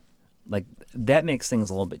is, like that makes things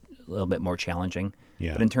a little bit more challenging.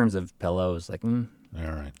 Yeah. But in terms of pillows, like, all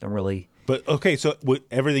right, don't really. But okay, so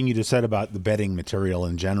everything you just said about the bedding material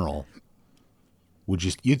in general,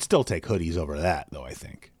 you'd still take hoodies over that, though? I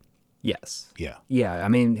think. Yes. Yeah. Yeah. I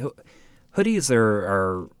mean, hoodies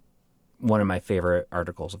are one of my favorite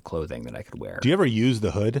articles of clothing that I could wear. Do you ever use the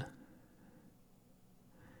hood?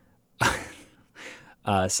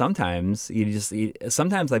 Sometimes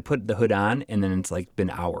sometimes I put the hood on and then it's like been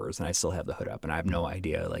hours and I still have the hood up and I have no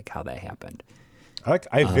idea like how that happened.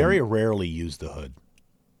 I very rarely use the hood.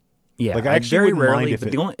 Yeah, like I actually very rarely.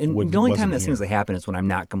 But the only time that seems to happen is when I'm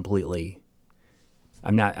not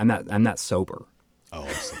sober. Oh,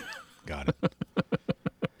 I see. Got it.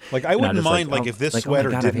 Like I wouldn't mind like if this sweater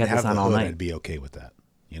didn't have the hood, I'd be okay with that.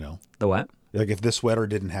 The what? Like if this sweater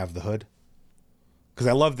didn't have the hood. Because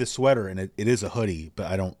I love this sweater and it is a hoodie, but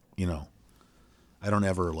I don't, I don't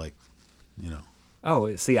ever like, you know.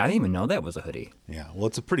 Oh, see, I didn't even know that was a hoodie. Yeah. Well,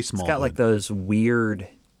 it's a pretty small. It's got like hood. those weird,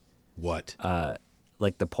 What?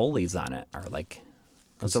 like the pulleys on it are like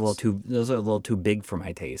those are a little too big for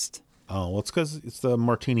my taste. Oh, well, it's because it's the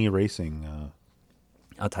Martini Racing.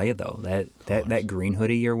 I'll tell you though, that green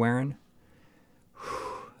hoodie you're wearing,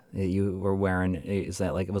 that you were wearing, is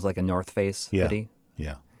that like, it was like a North Face hoodie?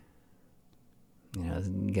 Yeah. You know, it's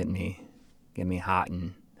getting me hot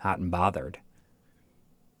and bothered.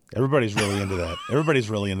 Everybody's really into that. Everybody's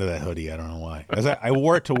really into that hoodie. I don't know why. As I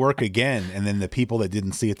wore it to work again, and then the people that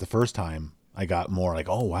didn't see it the first time, I got more like,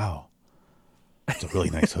 oh wow, it's a really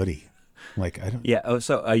nice hoodie. Like, I don't. Yeah. Oh,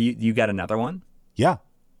 so you got another one? Yeah.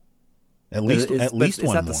 At least Is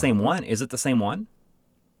one that more. the same one? Is it the same one?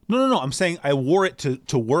 No. I'm saying I wore it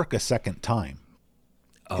to work a second time.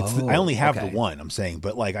 I only have the one. I'm saying,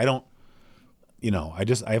 but like I don't. You know,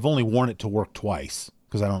 I've only worn it to work twice.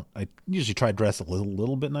 Because I usually try to dress a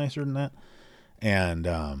little bit nicer than that. And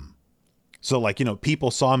so, like, you know,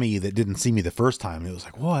 people saw me that didn't see me the first time. And it was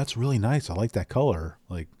like, whoa, that's really nice. I like that color.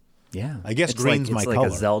 Like, yeah. I guess green's my color. It's color.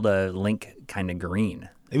 like a Zelda Link kind of green.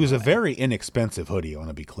 It was a very inexpensive hoodie, I want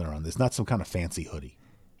to be clear on this. Not some kind of fancy hoodie.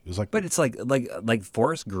 It was like... But it's like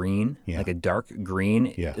forest green, like a dark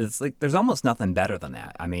green. Yeah. It's like there's almost nothing better than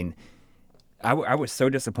that. I mean, I was so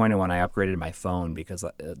disappointed when I upgraded my phone because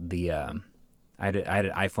I had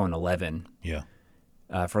an iPhone 11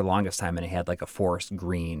 for the longest time, and it had like a forest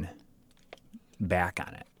green back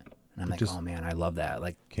on it. And I'm like, oh man, I love that.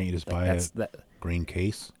 Like, can't you just buy a green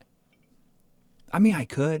case? I mean, I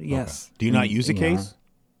could, yes. Okay. Do you not use a case?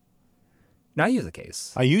 No, I use a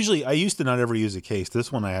case. I used to not ever use a case.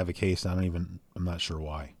 This one I have a case. I'm not sure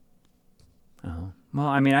why. Oh. Well,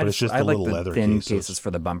 I mean, I like the thin cases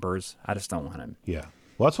for the bumpers. I just don't want them. Yeah.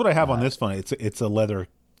 Well, that's what I have on this phone. It's a leather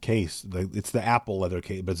case. It's the Apple leather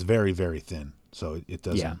case, but it's very, very thin. So it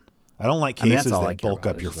doesn't. Yeah. I don't like cases that bulk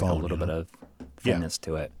up your phone. Like a little bit of thinness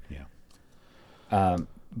to it. Yeah.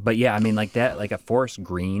 But yeah, I mean, like that, like a forest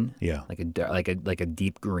green. Yeah. Like a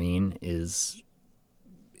deep green is,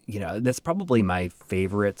 you know, that's probably my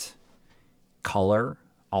favorite color.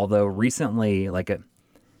 Although recently,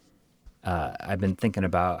 I've been thinking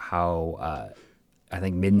about how I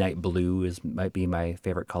think midnight blue might be my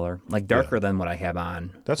favorite color, like darker than what I have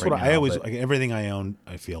on. That's what I always like. Everything I own,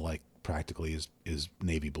 I feel like practically is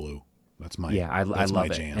navy blue. That's my I love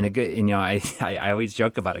it. jam. And you know, I always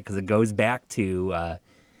joke about it because it goes back to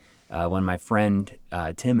when my friend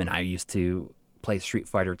Tim and I used to play Street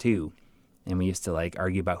Fighter 2, and we used to like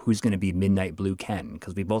argue about who's going to be Midnight Blue Ken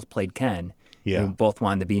because we both played Ken. Yeah, we both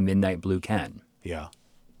wanted to be Midnight Blue Ken. Yeah,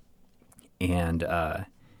 and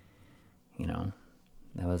you know,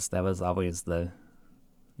 that was always the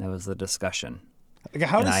discussion. Like,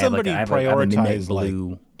 how does somebody prioritize Midnight Blue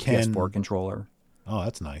like Ken PS4 controller? Oh,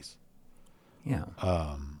 that's nice. Yeah.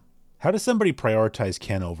 How does somebody prioritize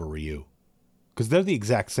Ken over Ryu? Because they're the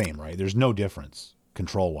exact same, right? There's no difference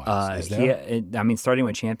control-wise. Is there? I mean, starting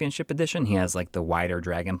with Championship Edition, he has like the wider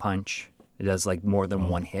Dragon Punch. It does like more than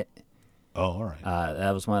one hit. Oh, all right.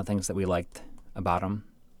 That was one of the things that we liked about him.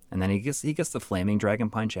 And then he gets the Flaming Dragon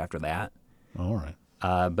Punch after that. All right.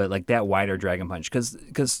 But like that wider Dragon Punch,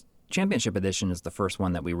 because Championship Edition is the first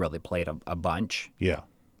one that we really played a bunch. Yeah.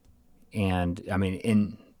 And I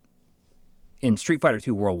mean, in Street Fighter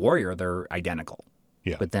 2 World Warrior, they're identical.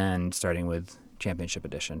 Yeah. But then starting with Championship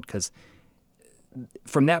Edition, because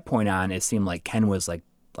from that point on, it seemed like Ken was like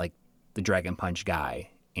the Dragon Punch guy,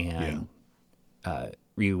 and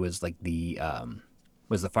Ryu was like the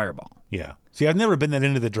Fireball. Yeah. See, I've never been that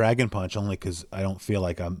into the Dragon Punch, only because I don't feel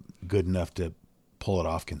like I'm good enough to pull it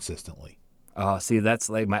off consistently. Oh, see, that's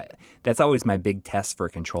always my big test for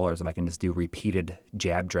controllers. If I can just do repeated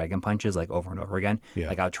jab Dragon Punches like over and over again,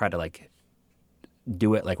 like I'll try to like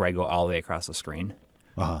do it like where I go all the way across the screen.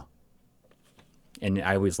 And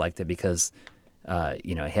I always liked it because,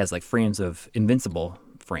 you know, it has like frames of invincible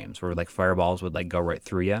frames where like fireballs would like go right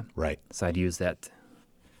through you. Right. So I'd use that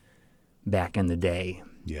back in the day.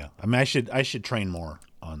 Yeah. I mean, I should train more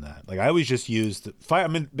on that. Like I always just use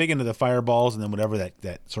I'm big into the fireballs and then whatever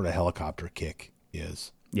that sort of helicopter kick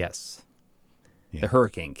is. Yes. Yeah. The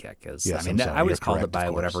hurricane kick is. Yes, I mean, I always called it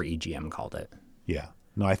by whatever EGM called it. Yeah.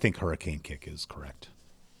 No, I think hurricane kick is correct.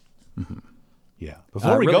 Mm-hmm. Yeah.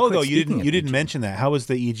 Before we go though, you didn't mention that. How was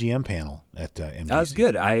the EGM panel at MDC? That was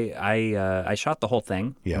good. I shot the whole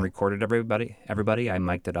thing and recorded everybody. I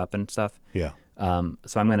mic'd it up and stuff. Yeah.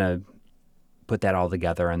 So I'm gonna put that all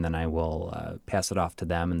together and then I will pass it off to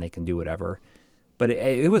them and they can do whatever. But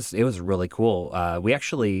it was really cool. We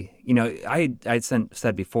actually, you know, I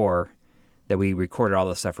said before that we recorded all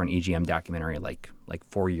this stuff for an EGM documentary like like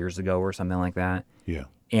 4 years ago or something like that. Yeah.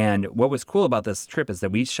 And what was cool about this trip is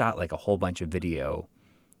that we shot like a whole bunch of video,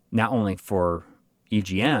 not only for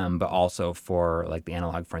EGM, but also for like the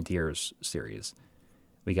Analog Frontiers series.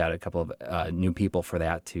 We got a couple of new people for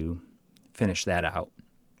that to finish that out.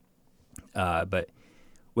 But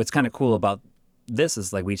what's kind of cool about this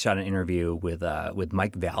is like we shot an interview with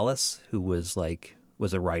Mike Vallis, who was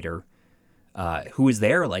a writer, who was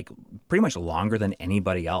there like pretty much longer than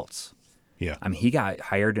anybody else. Yeah. I mean, he got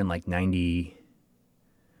hired in like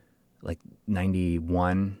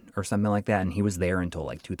 91 or something like that, and he was there until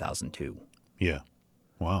like 2002. Yeah.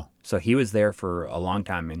 Wow. So he was there for a long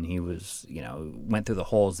time, and he was, went through the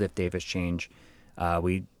whole Ziff Davis change.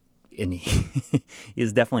 He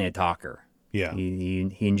is definitely a talker. Yeah.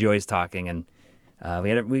 He enjoys talking, and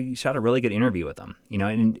we shot a really good interview with him.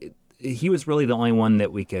 And he was really the only one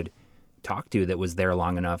that we could talk to that was there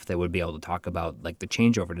long enough that would be able to talk about like the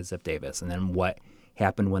changeover to Ziff Davis, and then what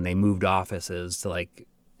happened when they moved offices to like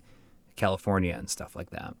California and stuff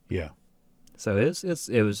like that. Yeah. So it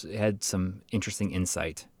had some interesting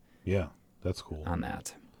insight. Yeah, that's cool. On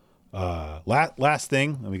that. Last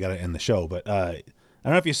thing, and we got to end the show, but I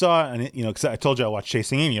don't know if you saw, and because I told you I watched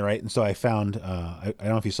Chasing Amy, right? And so I found, I don't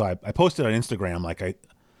know if you saw, I posted on Instagram, like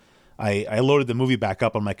I loaded the movie back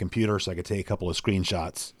up on my computer so I could take a couple of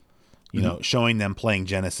screenshots, showing them playing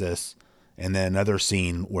Genesis, and then another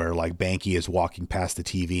scene where like Banky is walking past the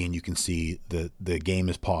TV and you can see the game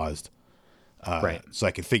is paused. Right. So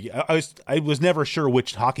I could figure. I was never sure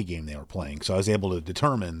which hockey game they were playing, so I was able to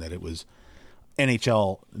determine that it was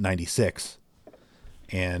NHL '96.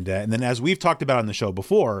 And then, as we've talked about on the show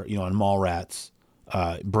before, on Mallrats,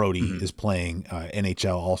 Brody is playing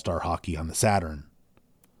NHL All-Star Hockey on the Saturn,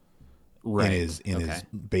 right, in his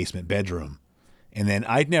basement bedroom. And then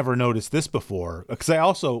I'd never noticed this before, because I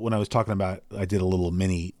also, when I was talking about, I did a little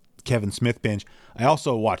mini Kevin Smith binge. I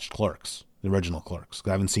also watched Clerks. The original Clerks, 'cause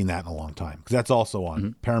I haven't seen that in a long time, because that's also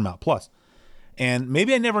on Paramount Plus. And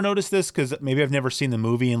maybe I never noticed this because maybe I've never seen the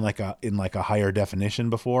movie in like a higher definition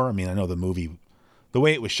before. I mean, I know the movie, the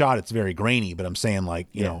way it was shot, it's very grainy, but I'm saying like,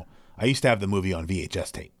 you know, I used to have the movie on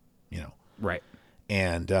VHS tape, Right.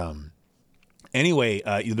 And anyway,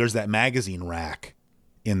 there's that magazine rack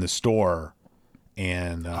in the store,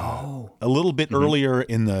 and a little bit earlier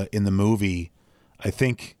in the movie, I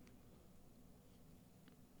think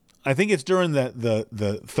it's during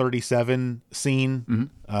the 37 scene.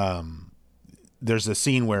 There's a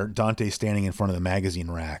scene where Dante's standing in front of the magazine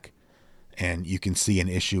rack, and you can see an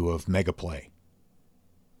issue of Megaplay.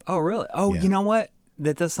 Oh, really? Oh, Yeah. You know what?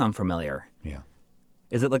 That does sound familiar. Yeah.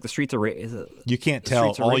 Is it like the Streets of Rage? Is it? You can't tell.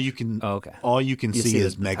 Streets of All Rage? you can okay. all you can You see see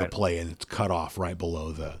is the title. Megaplay, and it's cut off right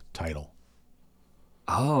below the title.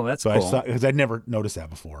 Oh, that's So cool. I thought, because I'd never noticed that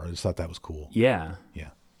before. I just thought that was cool. Yeah. Yeah.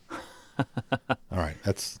 All right.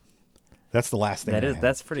 That's the last thing.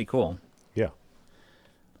 That's pretty cool. Yeah.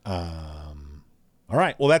 All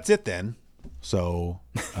right. Well, that's it then. So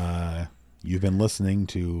you've been listening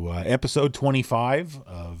to episode 25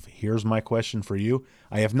 of Here's My Question for You.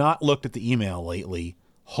 I have not looked at the email lately.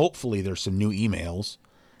 Hopefully there's some new emails.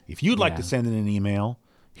 If you'd like to send in an email,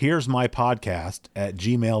 here's my podcast at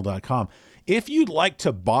gmail.com. If you'd like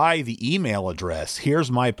to buy the email address, here's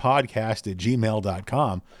my podcast at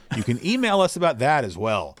gmail.com, you can email us about that as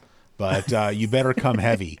well. But you better come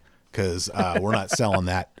heavy, because we're not selling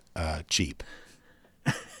that cheap.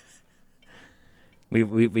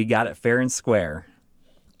 We got it fair and square.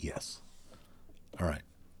 Yes. All right.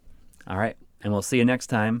 All right. And we'll see you next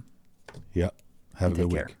time. Yep. Have a good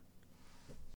Take care. week.